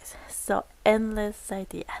really nice. So endless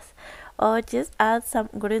ideas, or just add some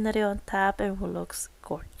greenery on top and it looks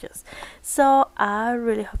gorgeous. So I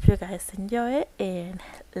really hope you guys enjoy it, and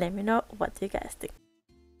let me know what you guys think.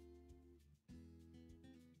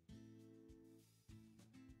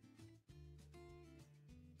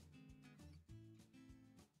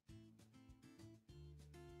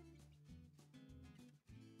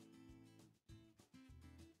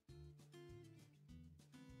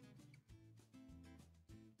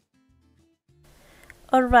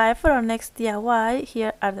 Alright, for our next DIY,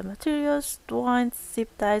 here are the materials: twine, zip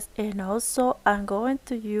ties, and also I'm going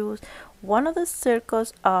to use one of the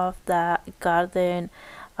circles of the garden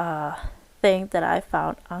uh, thing that I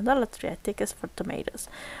found on Dollar Tree. I think it's for tomatoes,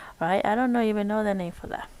 right? I don't even know the name for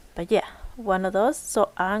that, but yeah, one of those. So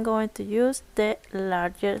I'm going to use the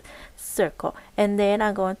larger circle, and then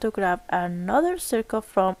I'm going to grab another circle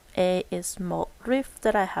from a small reef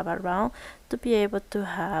that I have around to be able to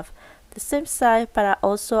have the same size, but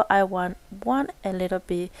I want one a little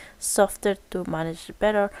bit softer to manage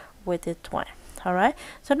better with the twine. Alright,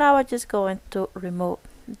 so now I'm just going to remove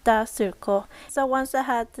the circle. So once I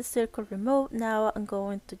had the circle removed, now I'm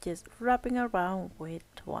going to just wrapping around with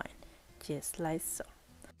twine, just like so.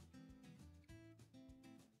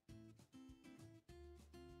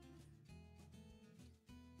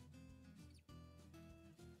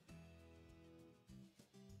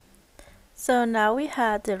 So now we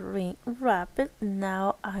had the ring wrapped.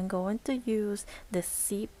 Now I'm going to use the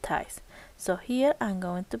zip ties. So here I'm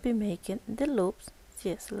going to be making the loops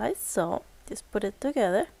just like so. Just put it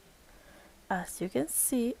together as you can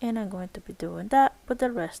see, and I'm going to be doing that with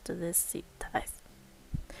the rest of the zip ties.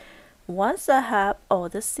 Once I have all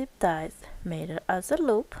the zip ties made as a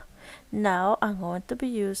loop, now I'm going to be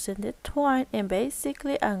using the twine, and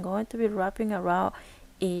basically I'm going to be wrapping around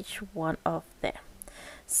each one of them.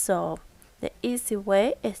 So the easy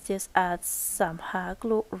way is just add some hot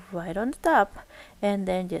glue right on the top, and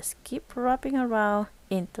then just keep wrapping around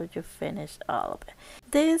until you finish all of it.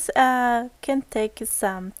 This can take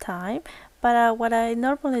some time, but what I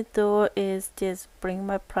normally do is just bring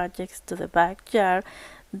my projects to the backyard,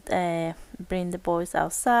 bring the boys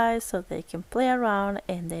outside so they can play around,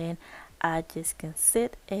 and then I just can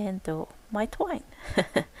sit and do my twine.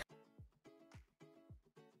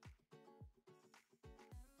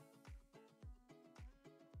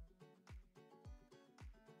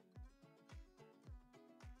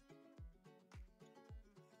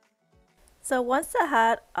 So once I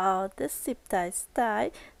had all the zip ties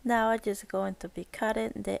tied, now I'm just going to be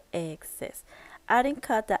cutting the excess. I didn't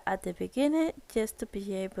cut that at the beginning just to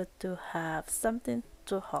be able to have something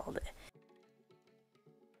to hold it.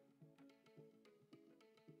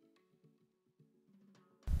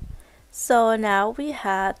 So now we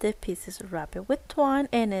have the pieces wrapped with twine,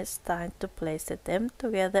 and it's time to place them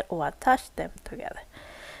together or attach them together.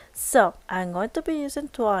 So I'm going to be using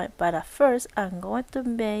twine, but at first I'm going to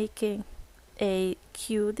making a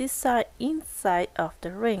cute design inside of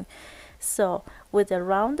the ring. So with the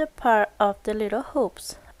rounded part of the little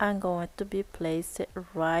hoops, I'm going to be placed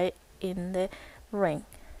right in the ring,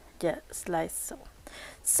 just like so.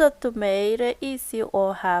 So to make it easy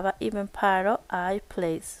or have an even pattern, I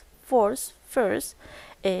place fours first,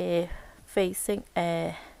 facing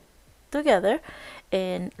together,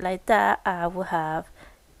 and like that I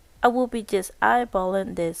will be just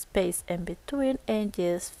eyeballing the space in between and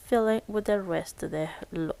just filling with the rest of the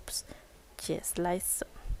loops, just like so.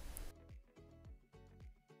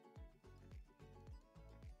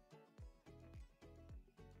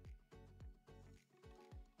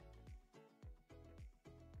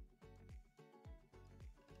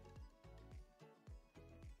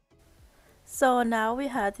 So now we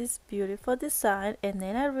had this beautiful design, and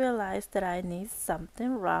then I realized that I need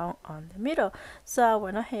something round on the middle. So I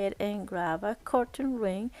went ahead and grabbed a curtain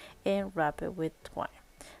ring and wrap it with twine.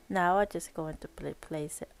 Now I'm just going to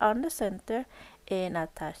place it on the center and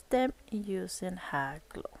attach them using hot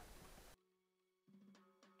glue.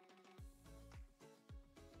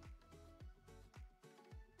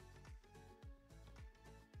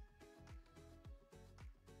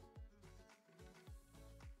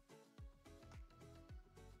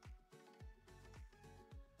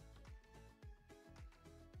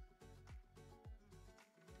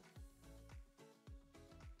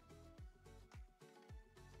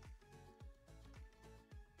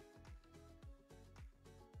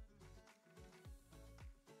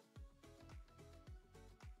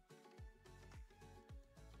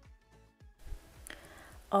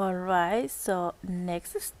 Alright, so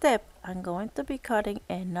next step, I'm going to be cutting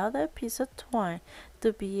another piece of twine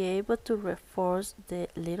to be able to reinforce the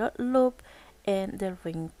little loop and the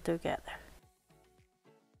ring together.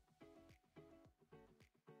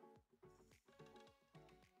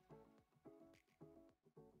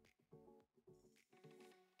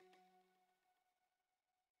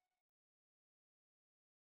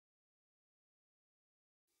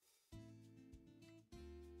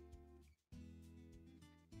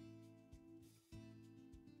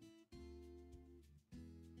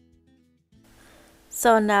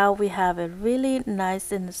 So now we have a really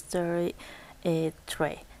nice and sturdy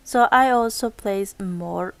tray. So I also place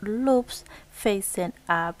more loops facing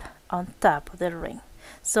up on top of the ring.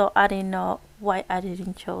 So I didn't know why I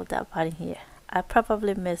didn't show that part in here. I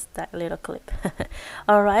probably missed that little clip.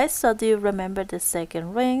 Alright, so do you remember the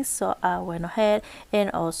second ring? So I went ahead and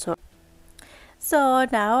also, so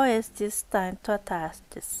now it's just time to attach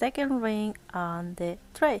the second ring on the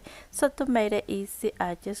tray. So to make it easy,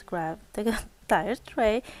 I just grab the entire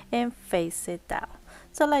tray and face it down.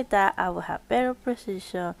 So like that, I will have better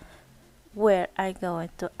precision where I'm going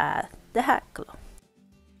to add the hot glue.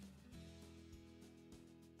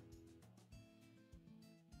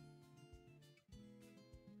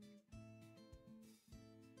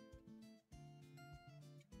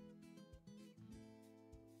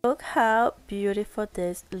 Look how beautiful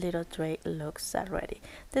this little tray looks already.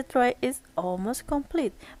 The tray is almost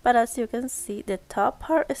complete, but as you can see, the top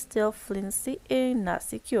part is still flimsy and not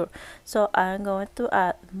secure. So I'm going to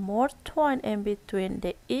add more twine in between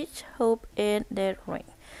the each hoop and the ring.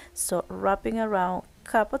 So wrapping around a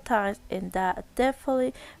couple times, and that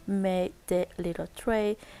definitely made the little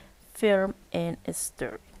tray firm and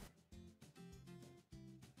sturdy.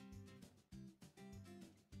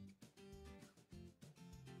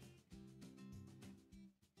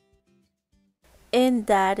 And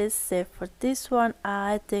that is it for this one.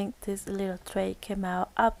 I think this little tray came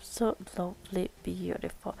out absolutely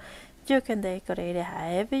beautiful. You can decorate it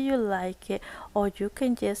however you like it, or you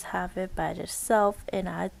can just have it by itself, and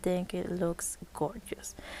I think it looks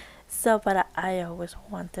gorgeous. So but I always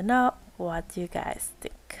want to know what you guys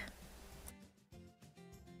think.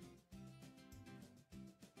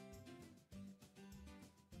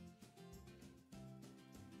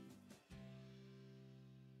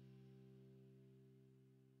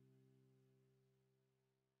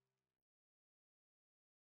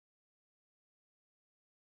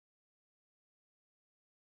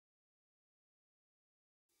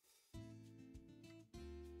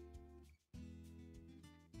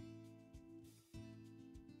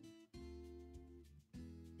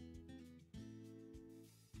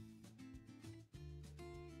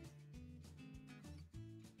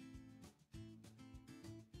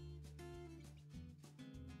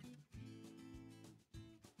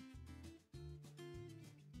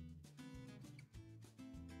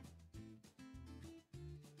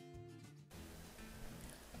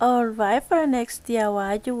 Alright, for the next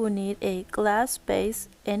DIY, you will need a glass base,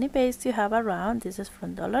 any base you have around. This is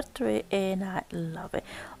from Dollar Tree and I love it.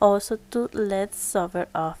 Also to let solver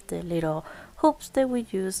off the little hoops that we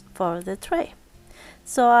use for the tray.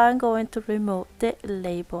 So I'm going to remove the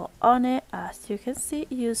label on it, as you can see,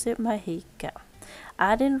 using my heat gun.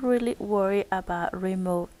 I didn't really worry about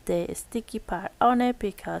remove the sticky part on it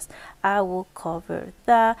because I will cover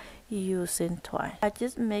that using twine. I'm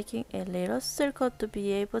just making a little circle to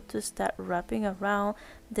be able to start wrapping around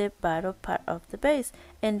the bottom part of the base,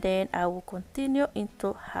 and then I will continue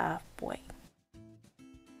into halfway.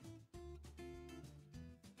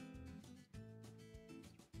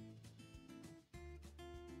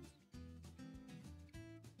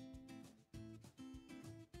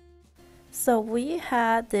 So we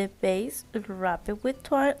had the base wrapped with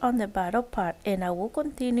twine on the bottom part, and I will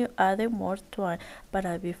continue adding more twine,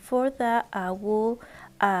 but before that I will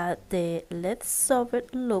add the lead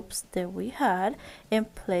soldered loops that we had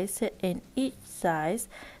and place it in each side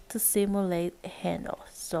to simulate a handle.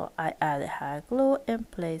 So I added hot glue and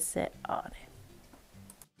place it on it.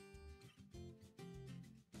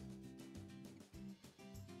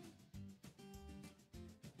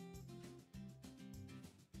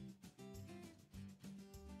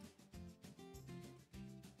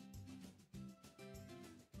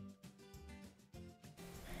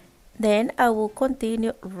 Then I will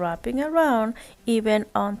continue wrapping around even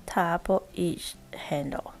on top of each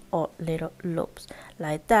handle or little loops.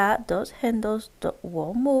 Like that, those handles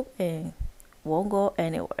won't move and won't go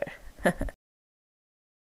anywhere.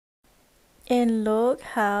 And look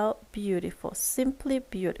how beautiful, simply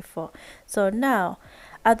beautiful. So now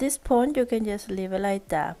At this point you can just leave it like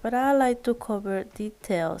that, but I like to cover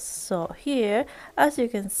details. So here, as you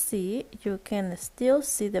can see, you can still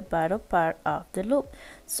see the bottom part of the loop.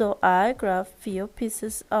 So I grab few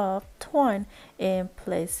pieces of twine and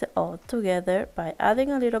place it all together by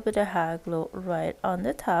adding a little bit of hot glue right on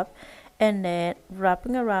the top, and then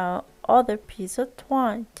wrapping around other piece of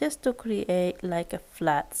twine just to create like a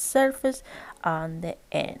flat surface on the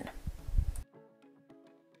end.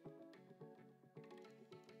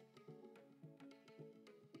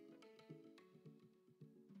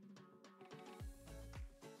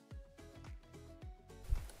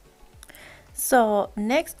 So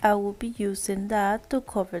next I will be using that to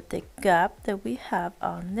cover the gap that we have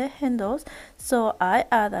on the handles. So I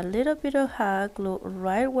add a little bit of hot glue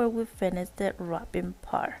right where we finish the wrapping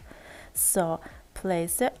part. So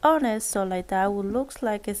place it on it so like that will looks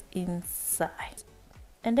like it's inside.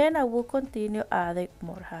 And then I will continue adding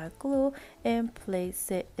more hot glue and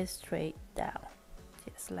place it straight down,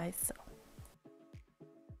 just like so.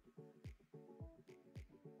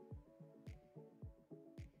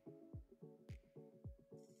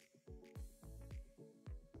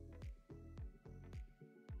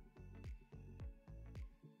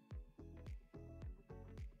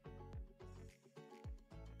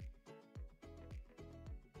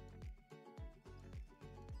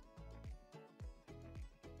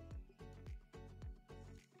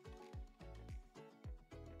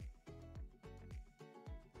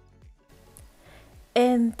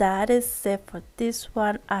 And that is it for this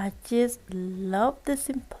one. I just love the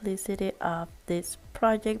simplicity of this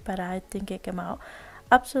project, but I think it came out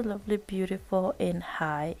absolutely beautiful and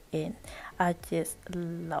high end. I just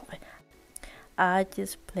love it. I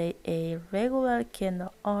just play a regular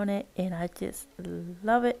candle on it and I just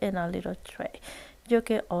love it in a little tray. You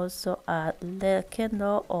can also add little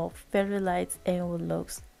candle or fairy lights and it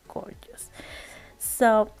looks gorgeous.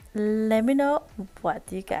 So let me know what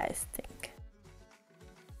you guys think.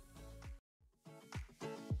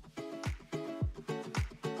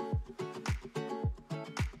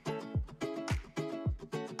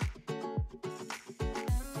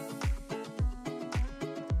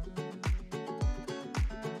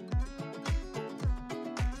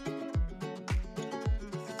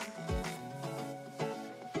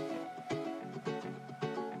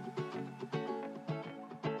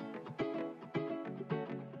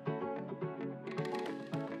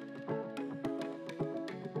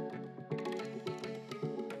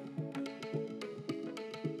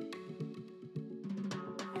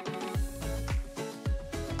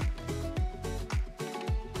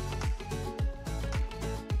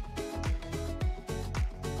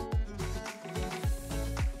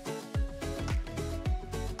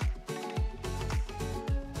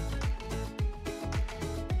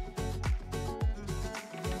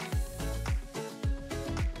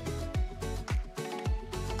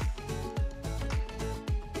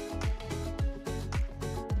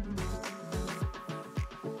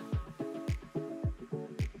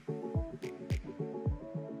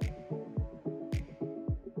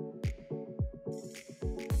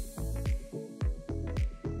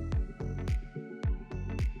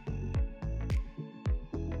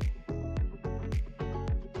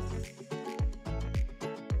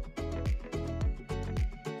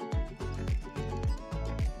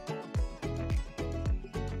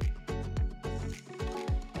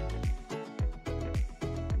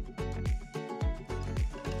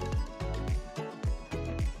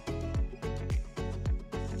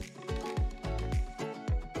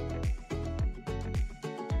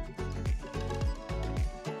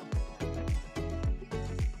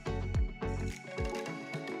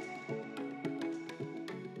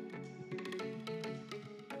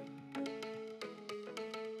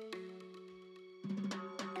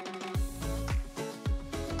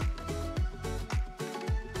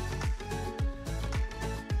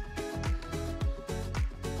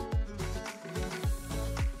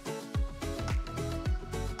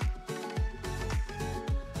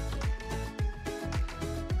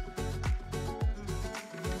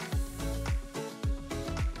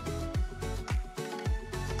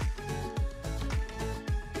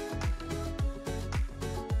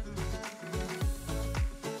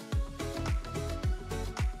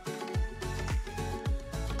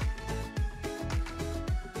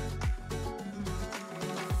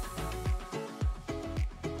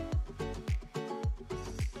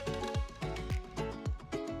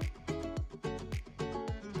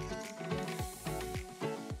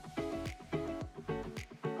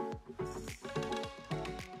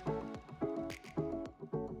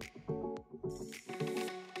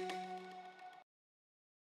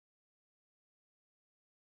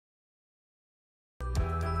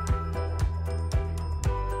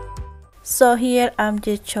 So here I'm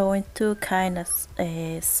just showing two kind of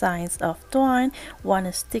signs of twine. One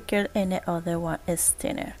is thicker and the other one is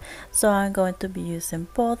thinner. So I'm going to be using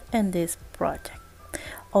both in this project.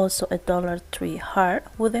 Also a $3 heart,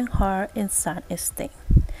 wooden heart in sand stain.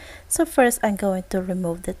 So first I'm going to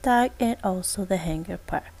remove the tag and also the hanger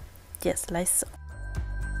part, just like so.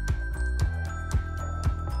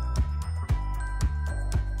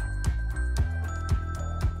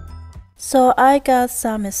 So I got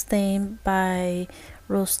some stain by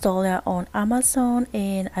Rustic on Amazon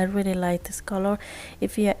and I really like this color.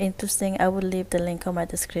 If you are interested, I will leave the link on my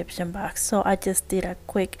description box. So I just did a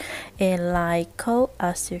quick line coat,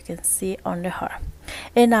 as you can see on the heart.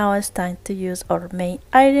 And now it's time to use our main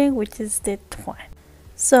item, which is the twine.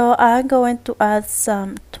 So I'm going to add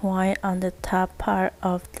some twine on the top part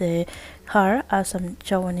of the heart as I'm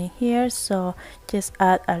showing it here. So just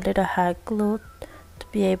add a little hot glue to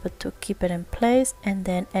be able to keep it in place, and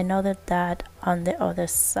then another dot on the other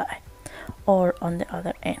side or on the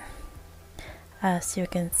other end, as you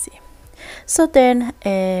can see. So then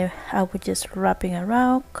I was just wrapping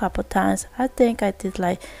around a couple times. I think I did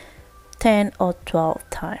like 10 or 12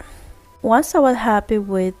 times. Once I was happy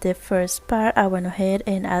with the first part, I went ahead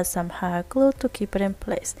and add some hot glue to keep it in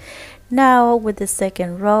place. Now with the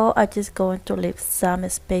second row, I'm just going to leave some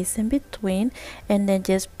space in between and then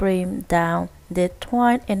just bring down the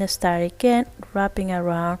twine and start again wrapping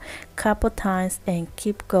around a couple times and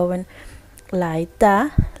keep going like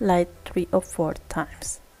that, like 3 or 4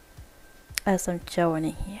 times as I'm showing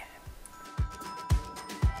it here.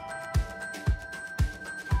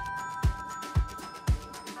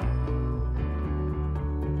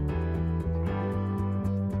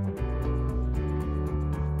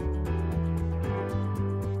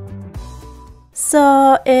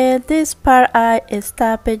 So this part I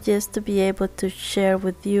stopped it just to be able to share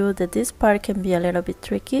with you that this part can be a little bit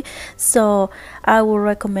tricky. So I would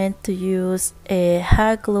recommend to use a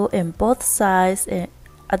hot glue in both sides and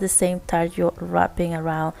at the same time you're wrapping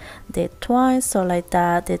around the twine, so like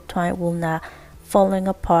that the twine will not falling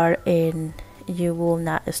apart and you will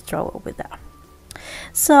not struggle with that.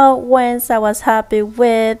 So once I was happy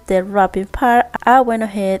with the wrapping part, I went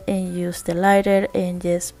ahead and used the lighter and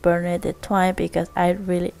just burned the twine because I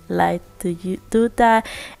really like to do that.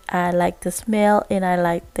 I like the smell and I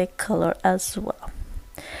like the color as well.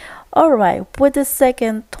 Alright, with the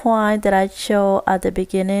second twine that I showed at the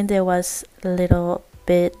beginning, there was a little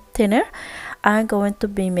bit thinner. I'm going to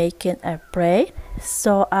be making a braid.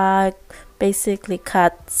 So I basically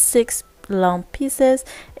cut 6 long pieces,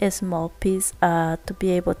 a small piece to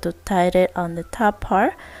be able to tie it on the top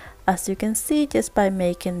part, as you can see, just by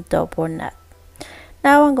making double knot.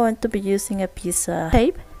 Now I'm going to be using a piece of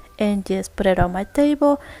tape and just put it on my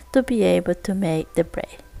table to be able to make the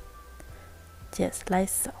braid, just like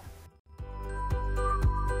so.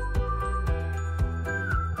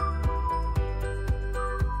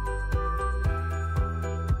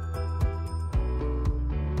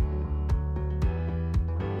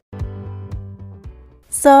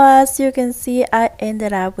 So as you can see, I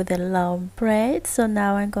ended up with a long braid. So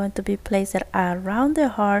now I'm going to be placing it around the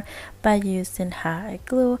heart by using hot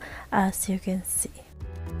glue, as you can see.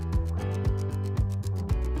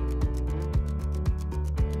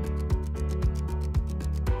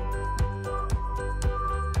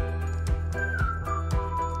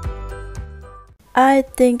 I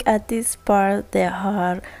think at this part the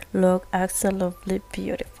heart look absolutely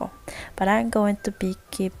beautiful, but I'm going to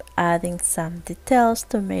keep adding some details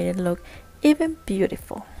to make it look even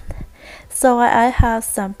beautiful. So I have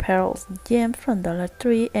some pearls gem from Dollar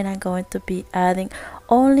Tree, and I'm going to be adding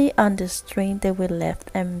only on the string that we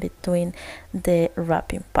left in between the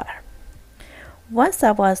wrapping part. Once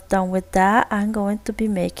I was done with that, I'm going to be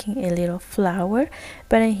making a little flower,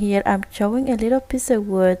 but in here I'm showing a little piece of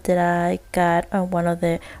wood that I got on one of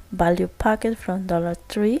the value packets from Dollar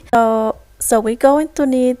Tree. So we're going to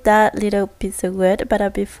need that little piece of wood,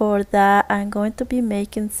 but before that I'm going to be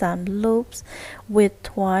making some loops with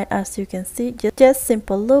twine, as you can see, just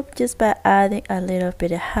simple loop, just by adding a little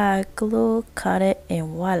bit of hot glue, cut it, and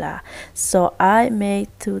voila. So I made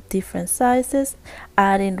 2 different sizes.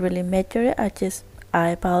 I didn't really measure it, I just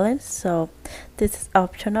eyeball it, so this is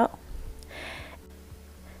optional.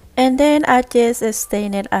 And then I just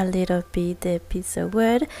stained it a little bit, the piece of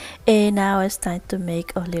wood, and now it's time to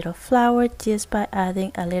make a little flower just by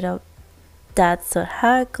adding a little dots of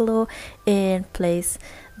hot glue and place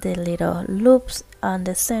the little loops on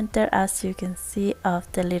the center, as you can see,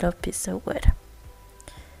 of the little piece of wood.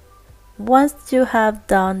 Once you have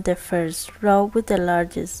done the first row with the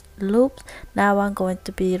largest loops, now I'm going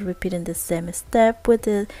to be repeating the same step with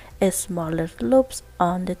the smaller loops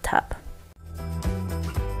on the top.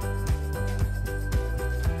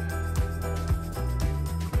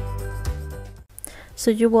 so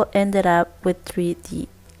you will end it up with 3D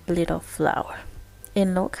little flower.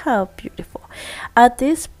 And look how beautiful. At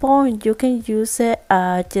this point you can use it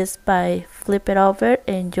just by flip it over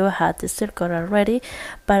and you have the circle already,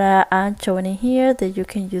 but I'm showing it here that you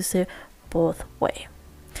can use it both way.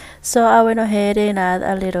 So I went ahead and add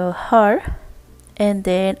a little heart, and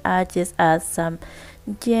then I just add some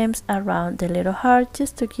gems around the little heart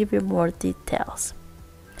just to give you more details.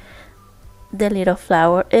 The little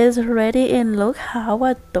flower is ready and look how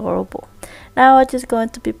adorable. Now I'm just going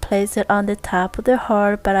to be place it on the top of the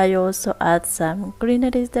heart, but I also add some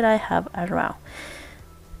greeneries that I have around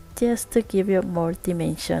just to give you more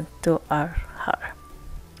dimension to our heart.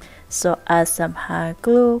 So add some hot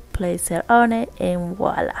glue, place it on it, and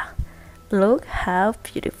voila. Look how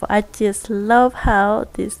beautiful. I just love how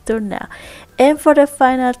this turned out. And for the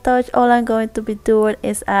final touch, all I'm going to be doing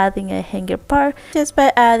is adding a hanger part just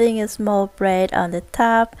by adding a small braid on the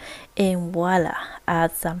top, and voila,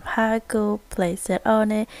 add some hot glue, place it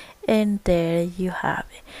on it, and there you have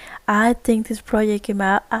it. I think this project came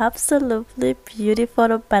out absolutely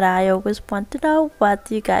beautiful, but I always want to know what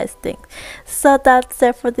you guys think. So that's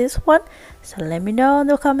it for this one. So let me know in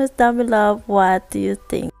the comments down below, what do you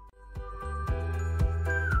think?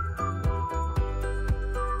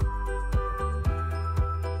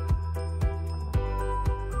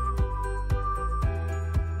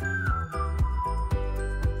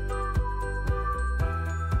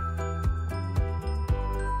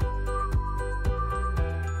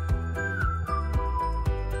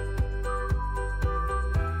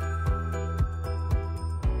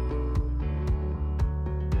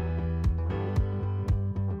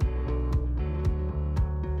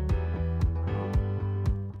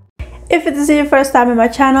 If this is your first time in my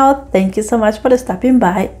channel, thank you so much for stopping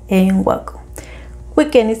by and welcome.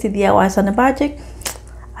 Quick and easy DIYs on the budget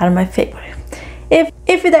are my favorite.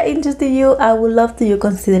 If that interests you, I would love to you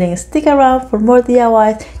considering stick around for more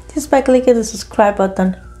DIYs just by clicking the subscribe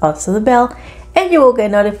button, also the bell, and you will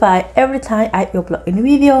get notified every time I upload a new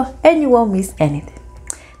video and you won't miss anything.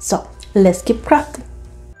 So let's keep crafting.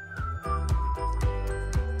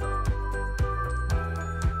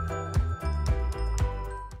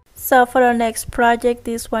 So for our next project,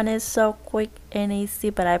 this one is so quick and easy,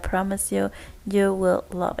 but I promise you, you will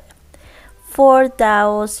love it. For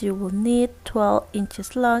dowels, you will need 12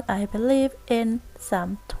 inches long, I believe, and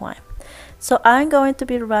some twine. So I'm going to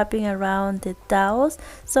be wrapping around the dowels.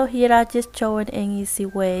 So here I just showing an easy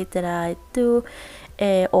way that I do,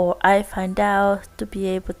 or I find out to be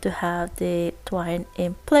able to have the twine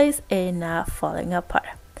in place and not falling apart.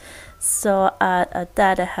 So add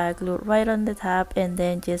that I had glued right on the top, and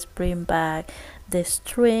then just bring back the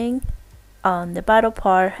string on the bottom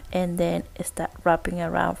part and then start wrapping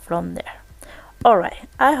around from there. Alright,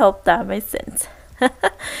 I hope that makes sense.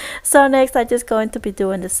 So next I'm just going to be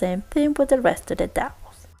doing the same thing with the rest of the dowels.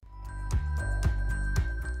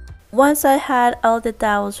 Once I had all the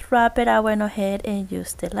dowels wrapped, I went ahead and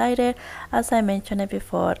used the lighter. As I mentioned it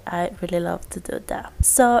before, I really love to do that.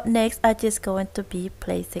 So next I'm just going to be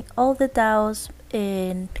placing all the dowels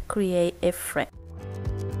and create a frame.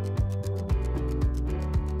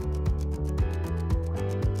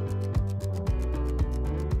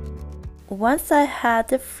 Once I had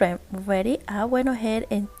the frame ready, I went ahead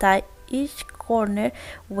and tied each corner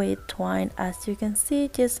with twine. As you can see,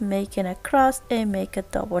 just making a cross and make a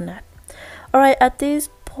double knot. Alright, at this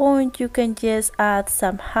point you can just add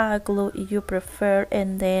some hot glue if you prefer,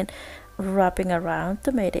 and then wrapping around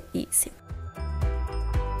to make it easy.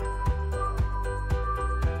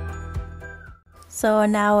 So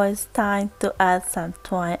now it's time to add some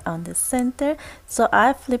twine on the center. So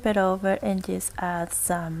I flip it over and just add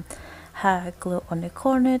some hot glue on the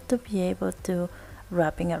corner to be able to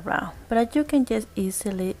wrapping around, but you can just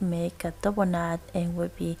easily make a double knot and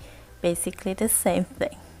would be basically the same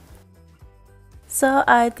thing. So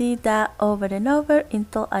I did that over and over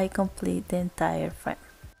until I complete the entire frame.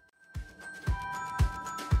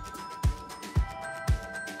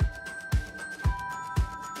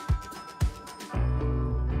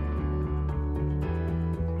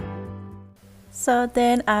 So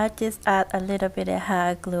then I just add a little bit of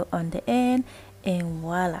hot glue on the end and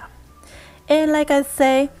voila. And like I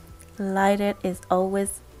say, lighter is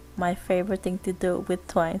always my favorite thing to do with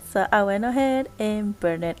twine. So I went ahead and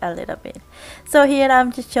burned it a little bit. So here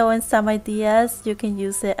I'm just showing some ideas. You can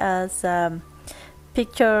use it as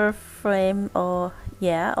picture frame, or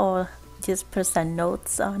just put some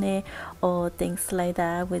notes on it or things like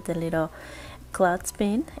that with a little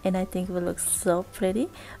clothespin, and I think it will look so pretty.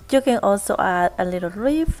 You can also add a little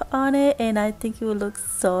wreath on it, and I think it will look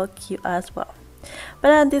so cute as well.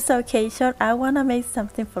 But on this occasion, I want to make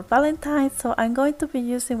something for Valentine's, so I'm going to be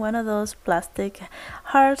using one of those plastic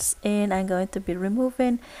hearts, and I'm going to be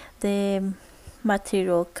removing the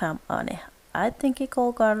material come on it. I think it's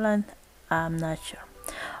called garland, I'm not sure.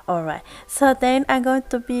 Alright, so then I'm going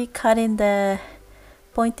to be cutting the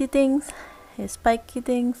pointy things, spiky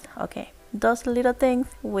things, okay, those little things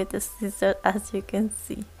with the scissors, as you can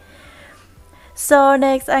see. So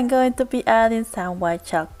next I'm going to be adding some white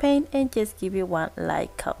chalk paint and just give you one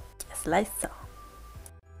light coat, just like so.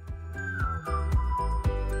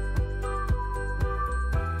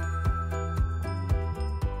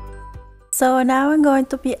 So now I'm going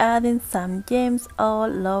to be adding some gems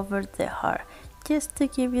all over the heart, just to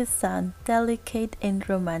give you some delicate and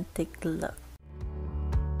romantic look.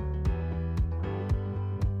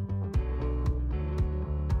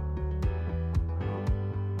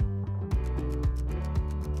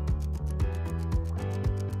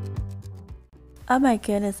 Oh my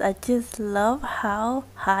goodness, I just love how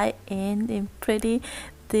high-end and pretty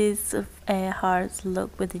these hearts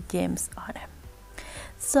look with the gems on it.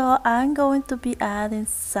 So I'm going to be adding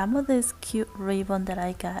some of this cute ribbon that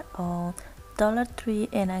I got on Dollar Tree,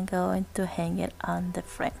 and I'm going to hang it on the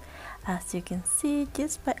frame. As you can see,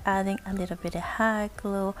 just by adding a little bit of hot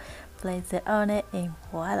glue, place it on it, and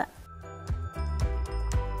voila.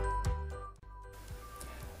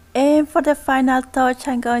 And for the final touch,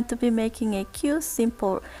 I'm going to be making a cute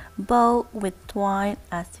simple bow with twine,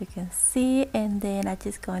 as you can see, and then I'm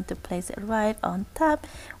just going to place it right on top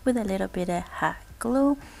with a little bit of hot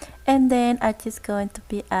glue, and then I'm just going to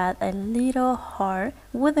be add a little heart,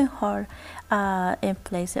 wooden heart, and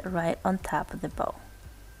place it right on top of the bow.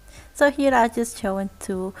 So here I'm just showing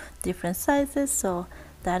two different sizes, so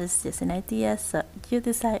that is just an idea, so you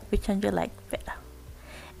decide which one you like better.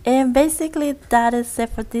 And basically that is it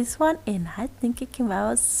for this one, and I think it came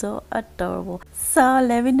out so adorable. So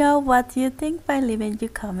let me know what you think by leaving your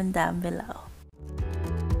comment down below.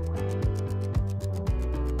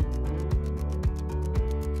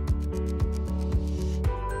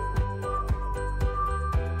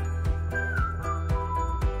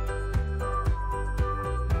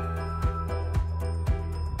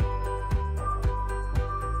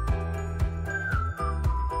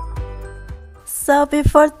 So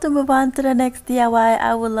before to move on to the next DIY,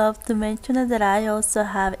 I would love to mention that I also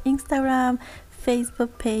have Instagram,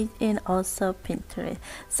 Facebook page, and also Pinterest.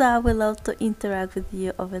 So I would love to interact with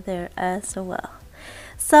you over there as well.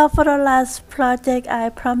 So for the last project, I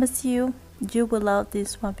promise you, you will love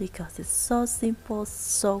this one because it's so simple,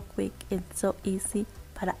 so quick, and so easy,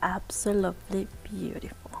 but absolutely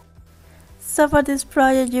beautiful. So for this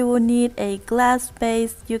project, you will need a glass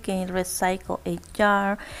base. You can recycle a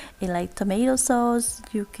jar, like tomato sauce.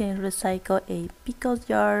 You can recycle a pickle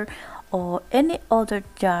jar or any other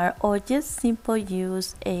jar, or just simple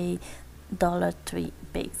use a Dollar Tree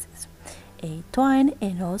bases, a twine,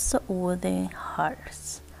 and also wooden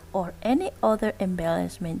hearts or any other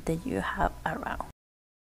embellishment that you have around.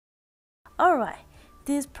 Alright,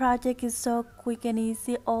 this project is so quick and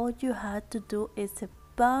easy. All you have to do is a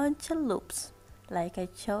bunch of loops like I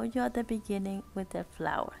showed you at the beginning with the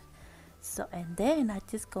flower. So, and then I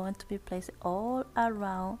just going to be placing all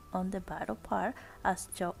around on the bottom part as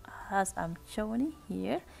I'm showing it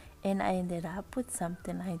here, and I ended up with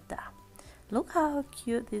something like that. Look how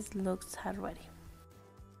cute this looks already.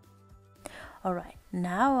 Alright,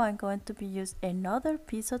 now I'm going to be using another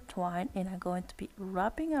piece of twine, and I'm going to be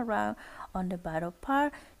wrapping around on the bottom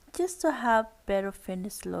part just to have better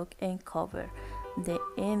finished look and cover the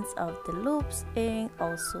ends of the loops and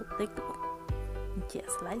also the glue,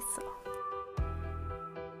 just like so.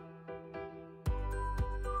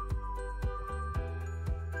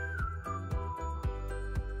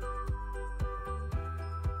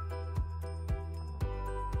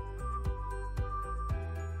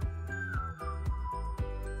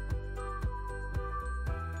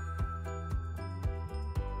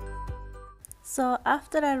 So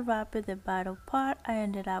after I wrapped the bottom part, I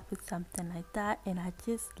ended up with something like that, and I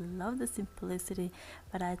just love the simplicity,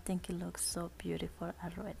 but I think it looks so beautiful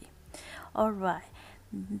already. Alright,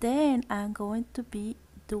 then I'm going to be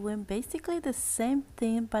doing basically the same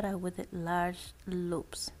thing, but with the large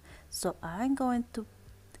loops. So I'm going to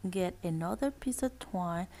get another piece of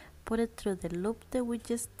twine, put it through the loop that we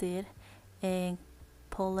just did, and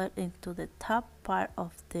pull it into the top part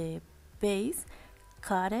of the base,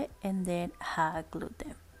 cut it, and then hot glue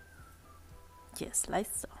them, just like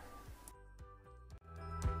so.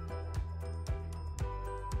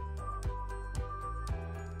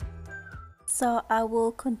 So I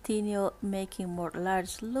will continue making more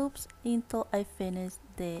large loops until I finish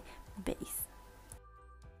the base.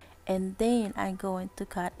 And then I'm going to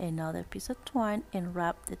cut another piece of twine and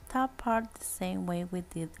wrap the top part the same way we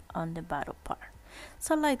did on the bottom part.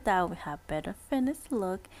 So like that we have better finished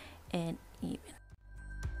look and even.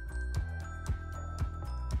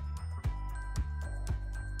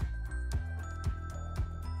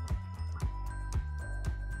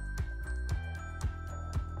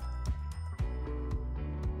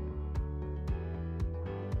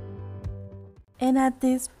 And at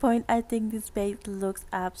this point, I think this base looks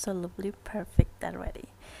absolutely perfect already.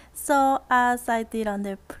 So as I did on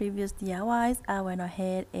the previous DIYs, I went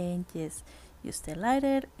ahead and just used the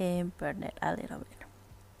lighter and burn it a little bit.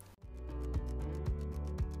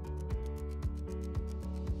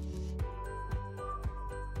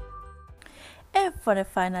 And for the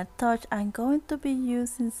final touch, I'm going to be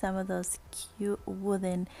using some of those cute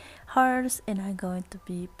wooden hearts, and I'm going to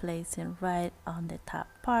be placing right on the top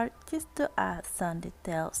part just to add some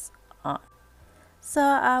details on. So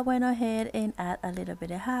I went ahead and add a little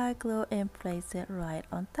bit of hot glue and place it right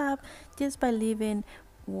on top just by leaving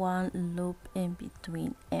one loop in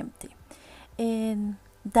between empty. And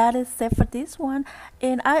that is it for this one.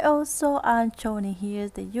 And I also am showing here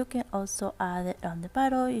that you can also add it on the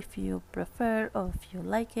bottom if you prefer or if you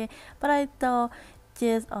like it, but I thought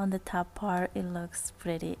just on the top part it looks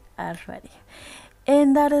pretty already.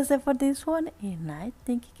 And that is it for this one, and I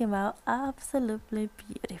think it came out absolutely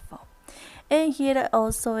beautiful. And here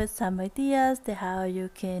also is some ideas to how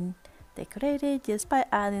you can decorate it just by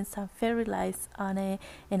adding some fairy lights on it,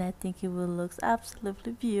 and I think it will look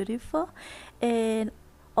absolutely beautiful. And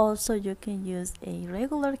also you can use a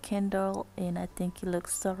regular candle, and I think it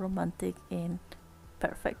looks so romantic and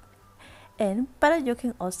perfect. And but you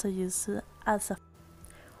can also use it as a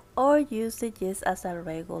or use it just as a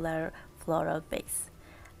regular floral base.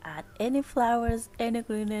 Add any flowers, any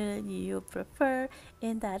greenery you prefer,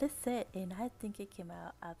 and that is it. And I think it came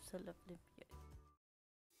out absolutely beautiful.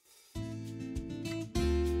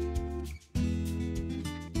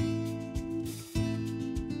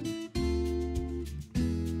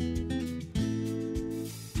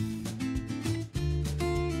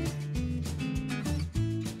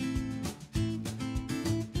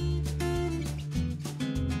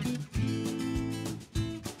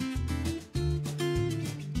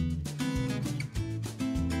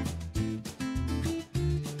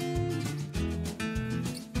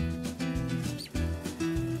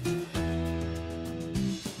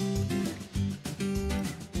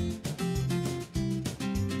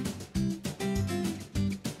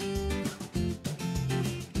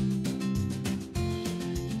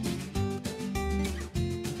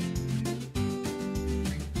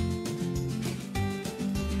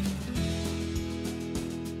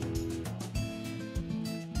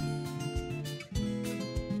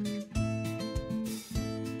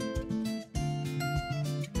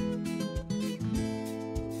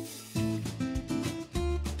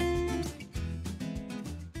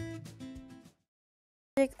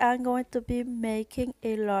 I'm going to be making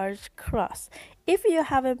a large cross. If you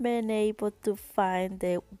haven't been able to find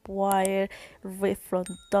the wire ribbed from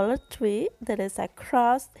Dollar Tree that is a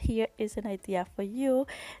cross, here is an idea for you.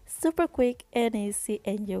 Super quick and easy,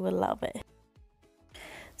 and you will love it.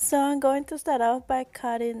 So I'm going to start off by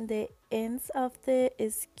cutting the ends of the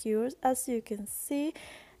skewers. As you can see,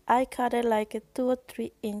 I cut it like 2 or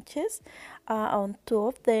 3 inches on 2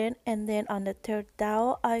 of them, and then on the third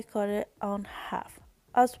dowel I cut it on half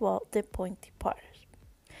as well, the pointy part.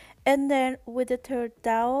 And then with the third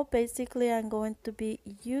dowel, basically I'm going to be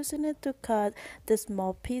using it to cut the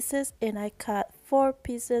small pieces, and I cut 4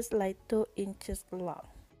 pieces like 2 inches long.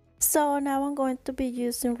 So now I'm going to be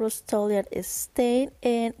using Rust-Oleum stain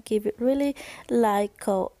and give it really light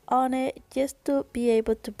coat on it just to be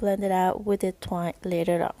able to blend it out with the twine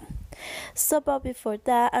later on. So but before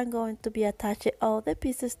that, I'm going to be attaching all the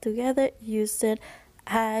pieces together using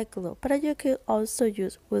hot glue, but you can also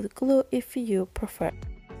use wood glue if you prefer.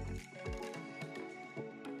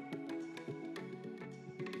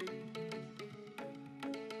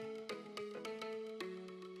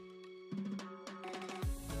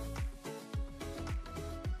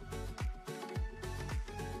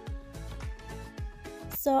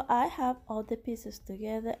 So I have all the pieces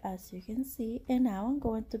together, as you can see, and now I'm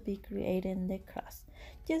going to be creating the cross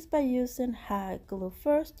just by using hot glue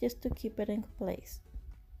first, just to keep it in place.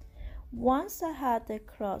 Once I had the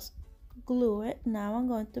cross glued, now I'm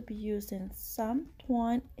going to be using some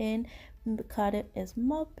twine and cut it in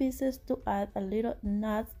small pieces to add a little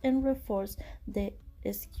knots and reinforce the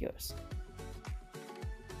skewers,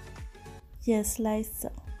 just like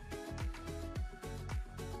so.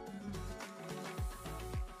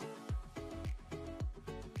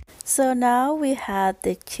 So now we have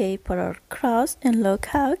the shape of our cross, and look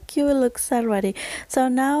how cute it looks already. So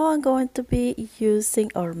now I'm going to be using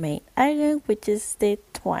our main item, which is the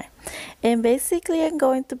twine. And basically I'm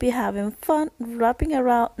going to be having fun wrapping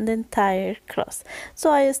around the entire cross. So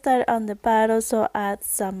I started on the bottom, so I add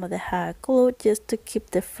some of the hot glue just to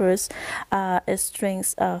keep the first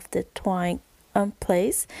strings of the twine on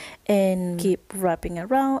place and keep wrapping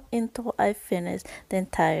around until I finish the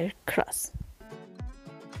entire cross.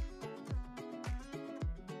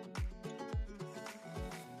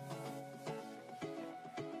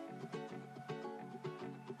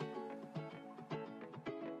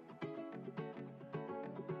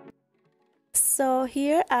 So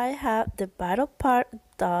here I have the bottom part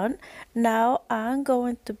done. Now I'm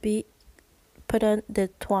going to be putting the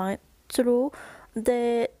twine through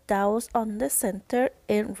the dowels on the center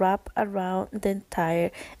and wrap around the entire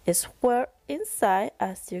square inside,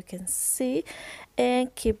 as you can see,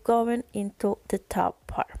 and keep going into the top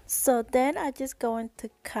part. So then I'm just going to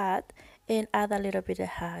cut and add a little bit of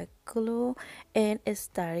hot glue and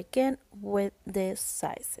start again with the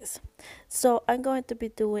sizes. So I'm going to be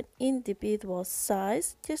doing individual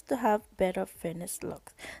size just to have better finished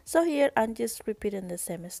looks. So here I'm just repeating the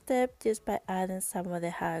same step just by adding some of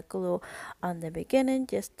the hot glue on the beginning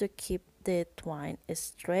just to keep the twine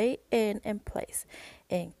straight and in place,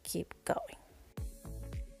 and keep going.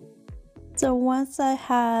 So once I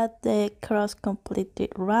had the cross completely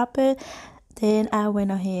wrapped, then I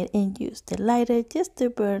went ahead and used the lighter just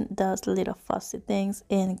to burn those little fuzzy things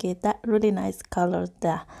and get that really nice color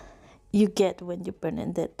that you get when you burn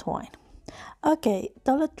in the twine. Okay,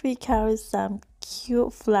 Dollar Tree carries some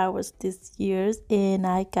cute flowers this year, and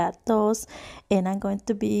I got those, and I'm going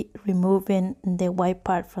to be removing the white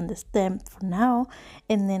part from the stem for now,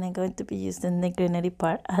 and then I'm going to be using the greenery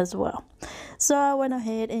part as well. So I went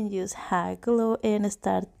ahead and used hot glue and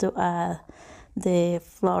started to add the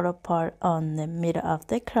floral part on the middle of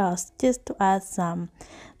the cross just to add some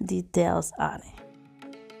details on it.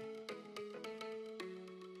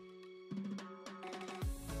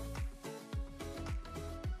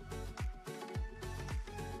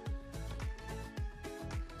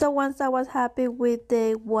 So once I was happy with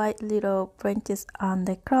the white little branches on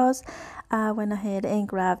the cross, I went ahead and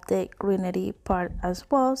grabbed the greenery part as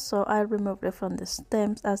well. So I removed it from the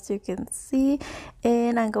stems, as you can see,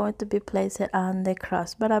 and I'm going to be placing it on the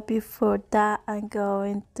cross. But before that, I'm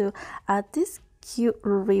going to add this cute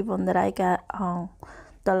ribbon that I got on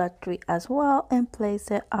Dollar Tree as well and place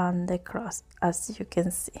it on the cross, as you can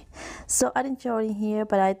see. So I didn't show it here,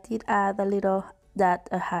 but I did add a little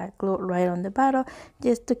hot glue right on the bottom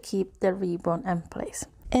just to keep the ribbon in place.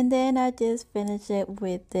 And then I just finished it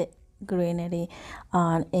with the greenery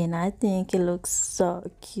on, and I think it looks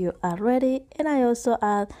so cute already. And I also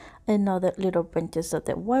add another little branches of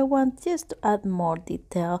the white one just to add more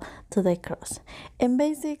detail to the cross. And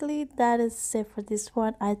basically that is it for this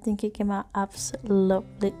one. I think it came out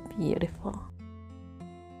absolutely beautiful.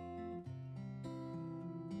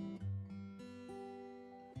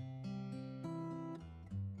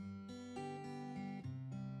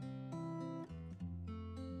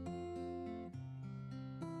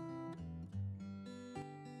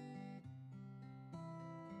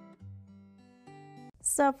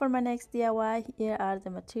 So for my next DIY, here are the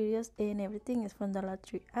materials, and everything is from Dollar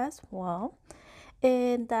Tree as well.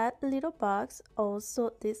 And that little box,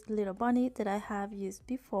 also this little bunny that I have used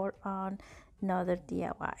before on another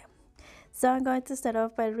DIY. So I'm going to start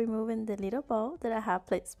off by removing the little bow that I have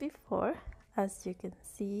placed before, as you can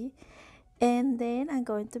see. And then I'm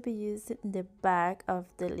going to be using the back of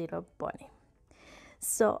the little bunny.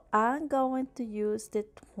 So I'm going to use the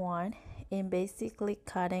twine and basically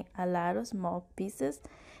cutting a lot of small pieces,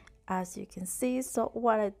 as you can see. So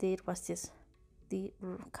what I did was just the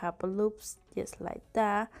couple loops just like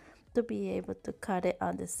that to be able to cut it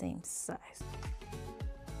on the same size.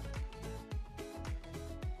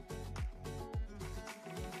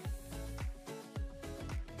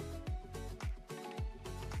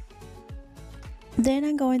 Then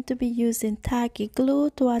I'm going to be using tacky glue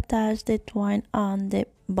to attach the twine on the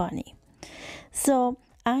bunny. So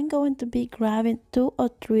I'm going to be grabbing 2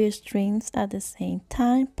 or 3 strings at the same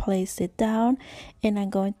time, place it down, and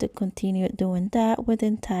I'm going to continue doing that with the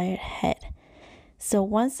entire head. So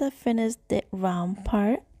once I finish the round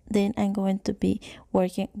part, then I'm going to be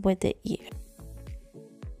working with the ear.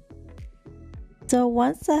 So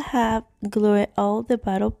once I have glued all the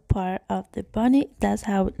bottom part of the bunny, that's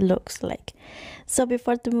how it looks like. So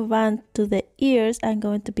before to move on to the ears, I'm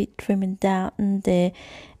going to be trimming down the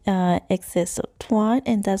excess of twine,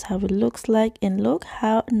 and that's how it looks like. And look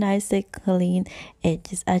how nice and clean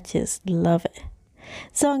edges. I just love it.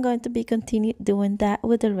 So I'm going to be continue doing that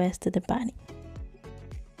with the rest of the bunny.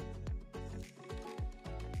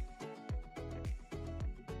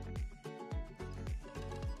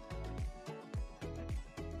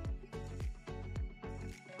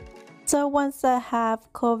 So once I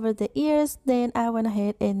have covered the ears, then I went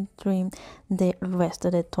ahead and trimmed the rest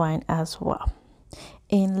of the twine as well.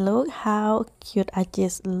 And look how cute. I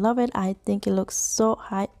just love it. I think it looks so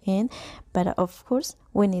high end, but of course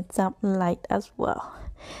we need some light as well.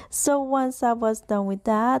 So once I was done with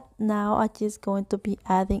that, now I'm just going to be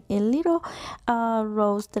adding a little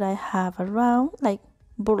rose that I have around, like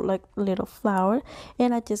burlap little flower,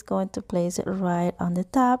 and I'm just going to place it right on the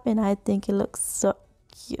top, and I think it looks so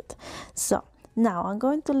cute. So now I'm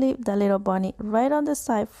going to leave the little bunny right on the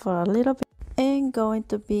side for a little bit and going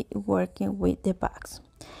to be working with the bags.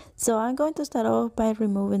 So I'm going to start off by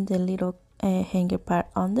removing the little hanger part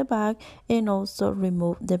on the bag and also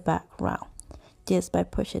remove the background just by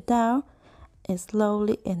push it down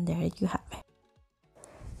slowly, and there you have it.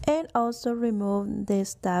 And also remove the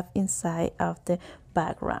stuff inside of the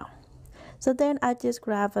background. So then I just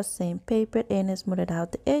grab a same paper and smooth it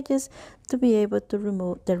out the edges to be able to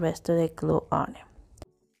remove the rest of the glue on it.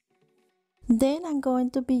 Then I'm going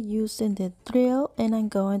to be using the drill, and I'm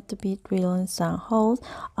going to be drilling some holes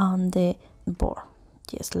on the board,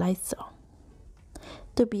 just like so.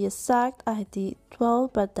 To be exact, I did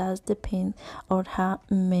 12, but that's depends on how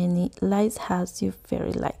many lights has your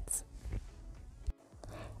fairy lights.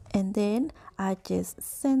 And then I just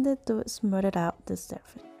send it to smooth it out the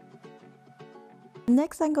surface.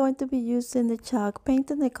 Next, I'm going to be using the chalk,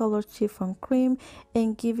 painting the color chiffon cream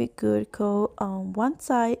and give it good coat on one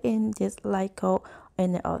side and just light coat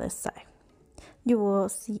on the other side. You will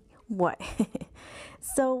see why.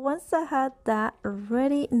 So once I had that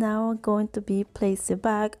ready, now I'm going to be placing it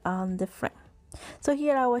back on the frame. So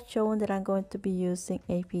here I was showing that I'm going to be using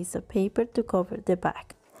a piece of paper to cover the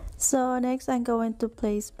back. So next I'm going to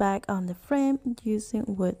place back on the frame using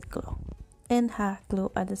wood glue and hot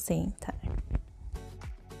glue at the same time.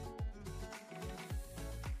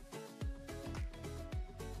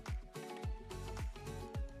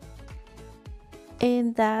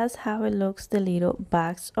 And that's how it looks, the little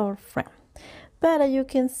bags or frame. But you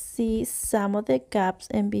can see some of the gaps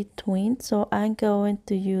in between, so I'm going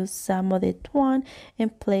to use some of the twine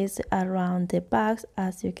and place it around the bags,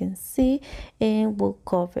 as you can see, and we'll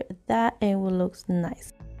cover that and will look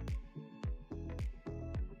nice.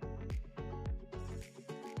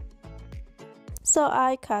 So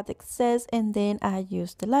I cut the excess and then I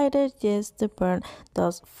use the lighter just to burn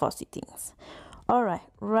those fuzzy things. Alright,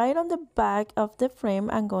 right on the back of the frame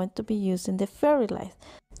I'm going to be using the fairy lights.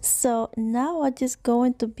 So now I'm just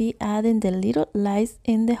going to be adding the little lights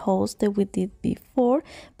in the holes that we did before,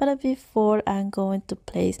 but before I'm going to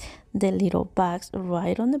place the little bags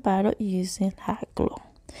right on the bottom using hot glue.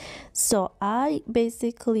 So I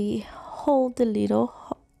basically hold the little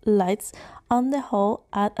lights on the hole,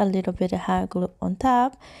 add a little bit of hot glue on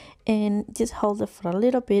top, and just hold it for a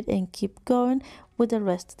little bit and keep going with the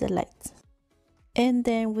rest of the lights. And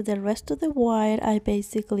then with the rest of the wire, I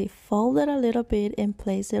basically fold it a little bit and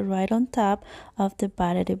place it right on top of the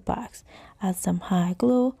battery box. Add some hot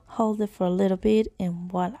glue, hold it for a little bit,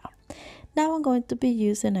 and voila. Now I'm going to be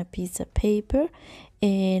using a piece of paper,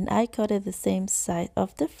 and I cut it the same size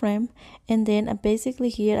of the frame, and then basically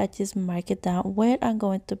here I just mark it down where I'm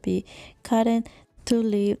going to be cutting to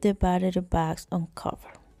leave the battery box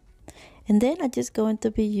uncovered. And then I'm just going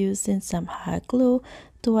to be using some hot glue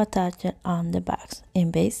to attach it on the box,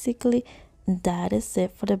 and basically that is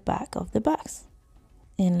it for the back of the box.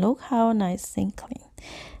 And look how nice and clean.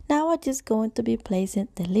 Now I'm just going to be placing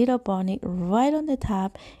the little bunny right on the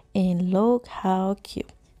top, and look how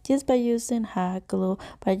cute, just by using hot glue,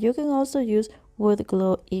 but you can also use wood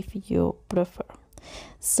glue if you prefer.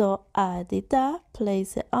 So I did that,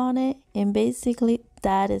 place it on it, and basically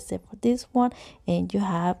that is it for this one, and you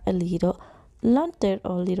have a little lantern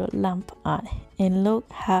or little lamp on it, and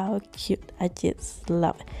look how cute. I just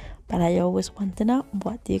love it, but I always want to know,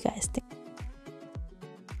 what do you guys think?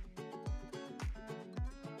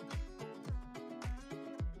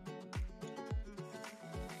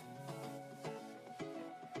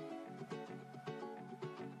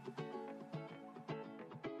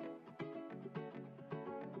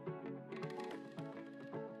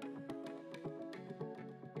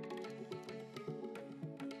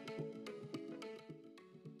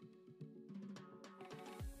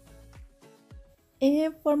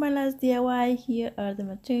 And for my last DIY, here are the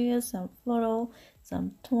materials: some floral,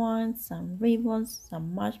 some twine, some ribbons,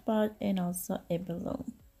 some marshmallow, and also a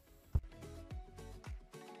balloon.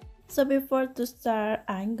 So before to start,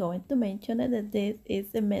 I'm going to mention that this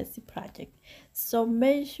is a messy project. So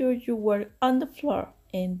make sure you work on the floor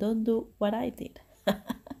and don't do what I did.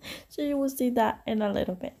 So you will see that in a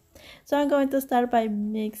little bit. So I'm going to start by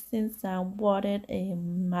mixing some water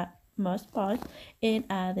and mush sponge and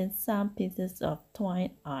adding some pieces of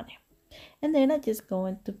twine on it. And then I'm just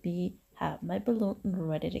going to have my balloon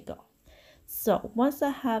ready to go. So once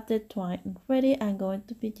I have the twine ready, I'm going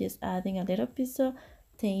to be just adding a little piece of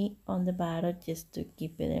tape on the bottom just to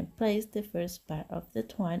keep it in place, the first part of the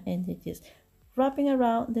twine, and then just wrapping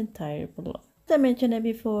around the entire balloon. As I mentioned it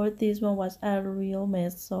before, this one was a real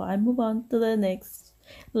mess, so I move on to the next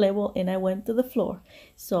level and I went to the floor.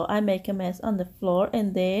 So I make a mess on the floor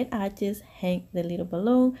and then I just hang the little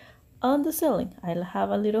balloon on the ceiling. I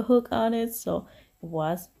have a little hook on it, so it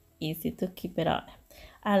was easy to keep it on.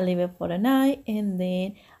 I leave it for the night and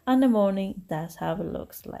then on the morning that's how it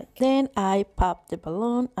looks like. Then I pop the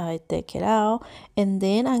balloon, I take it out, and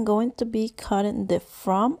then I'm going to be cutting the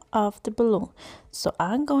front of the balloon. So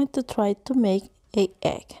I'm going to try to make an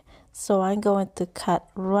egg. So I'm going to cut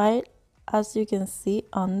right as you can see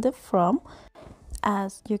on the front,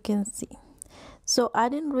 as you can see. So I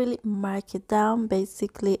didn't really mark it down,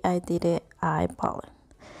 basically I did it eyeballing.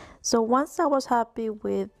 So once I was happy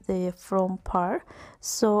with the front part,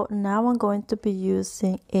 so now I'm going to be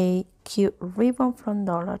using a cute ribbon from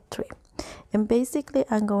Dollar Tree. And basically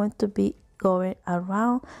I'm going to be going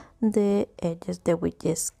around the edges that we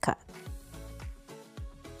just cut.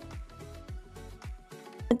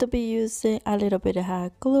 I'm going to be using a little bit of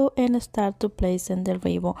hot glue and start to placing the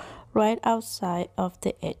ribbon right outside of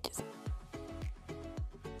the edges.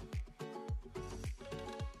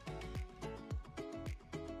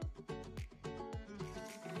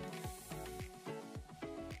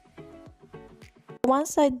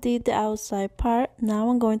 Once I did the outside part, now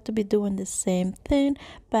I'm going to be doing the same thing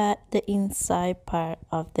but the inside part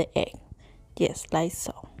of the egg, just like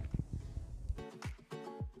so.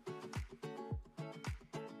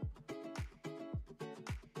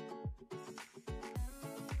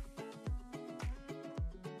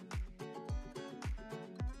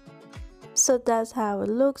 So that's how it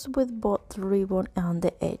looks with both ribbon on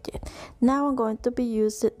the edges. Now I'm going to be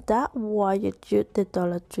using that wire jute the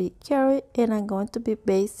Dollar Tree carry, and I'm going to be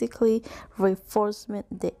basically reinforcing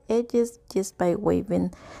the edges just by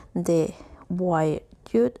waving the wire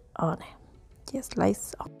jute on it, just like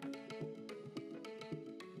so.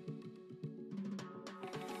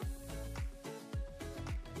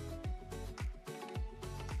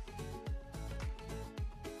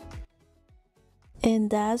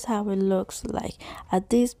 And that's how it looks like.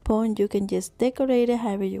 At this point you can just decorate it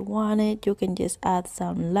however you want it. You can just add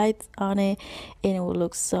some lights on it and it will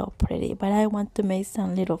look so pretty, but I want to make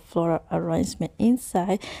some little floral arrangement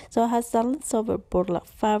inside, so I have some leftover burlap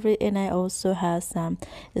fabric and I also have some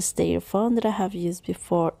styrofoam that I have used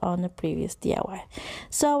before on the previous DIY.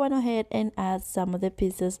 So I went ahead and add some of the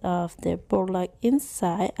pieces of the burlap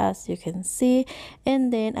inside, as you can see,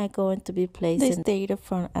 and then I'm going to be placing the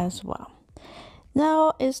styrofoam as well.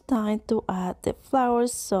 Now it's time to add the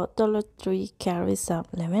flowers. So Dollar Tree carries some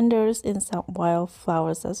lavenders and some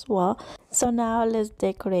wildflowers as well. So now let's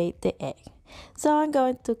decorate the egg. So I'm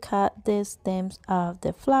going to cut the stems of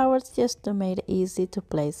the flowers just to make it easy to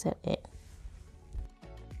place it in.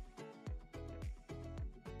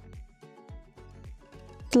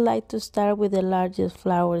 I like to start with the largest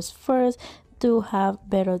flowers first to have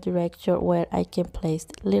better direction where I can place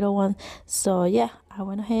the little one. So yeah, I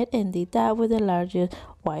went ahead and did that with the larger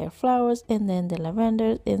wildflowers and then the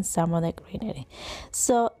lavender and some of the greenery.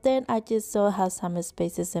 So then I just have some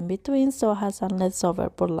spaces in between, so I have some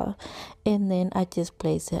leftover burlap, and then I just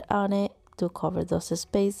place it on it to cover those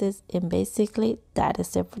spaces, and basically that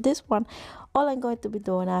is it for this one. All I'm going to be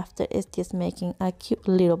doing after is just making a cute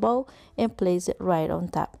little bow and place it right on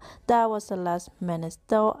top. That was the last minute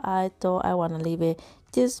though. I thought I want to leave it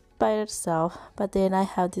just by itself, but then I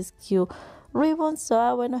have this cute ribbon, so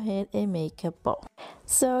I went ahead and make a bow.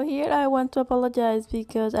 So here I want to apologize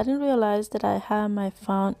because I didn't realize that I had my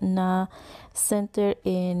phone not centered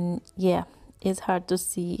in. Yeah, it's hard to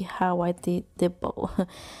see how I did the bow.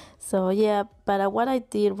 So yeah, but what I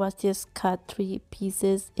did was just cut 3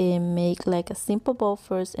 pieces and make like a simple bow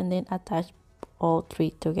first and then attach all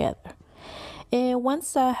 3 together. And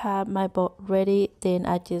once I have my bow ready, then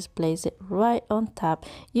I just place it right on top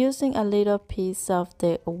using a little piece of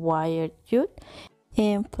the wire jute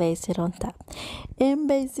and place it on top. And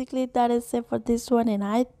basically that is it for this one, and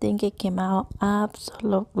I think it came out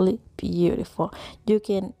absolutely beautiful. You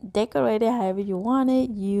can decorate it however you want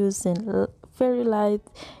it using fairy lights.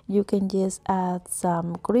 You can just add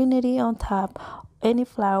some greenery on top, any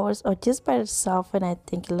flowers or just by itself, and I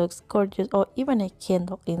think it looks gorgeous, or even a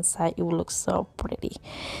candle inside, it will look so pretty.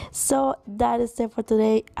 So that is it for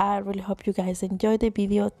today. I really hope you guys enjoyed the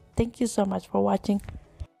video. Thank you so much for watching,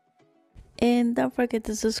 and don't forget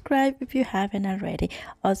to subscribe if you haven't already.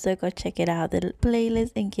 Also go check it out, the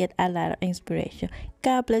playlist, and get a lot of inspiration.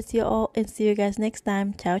 God bless you all, and see you guys next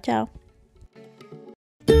time. Ciao ciao.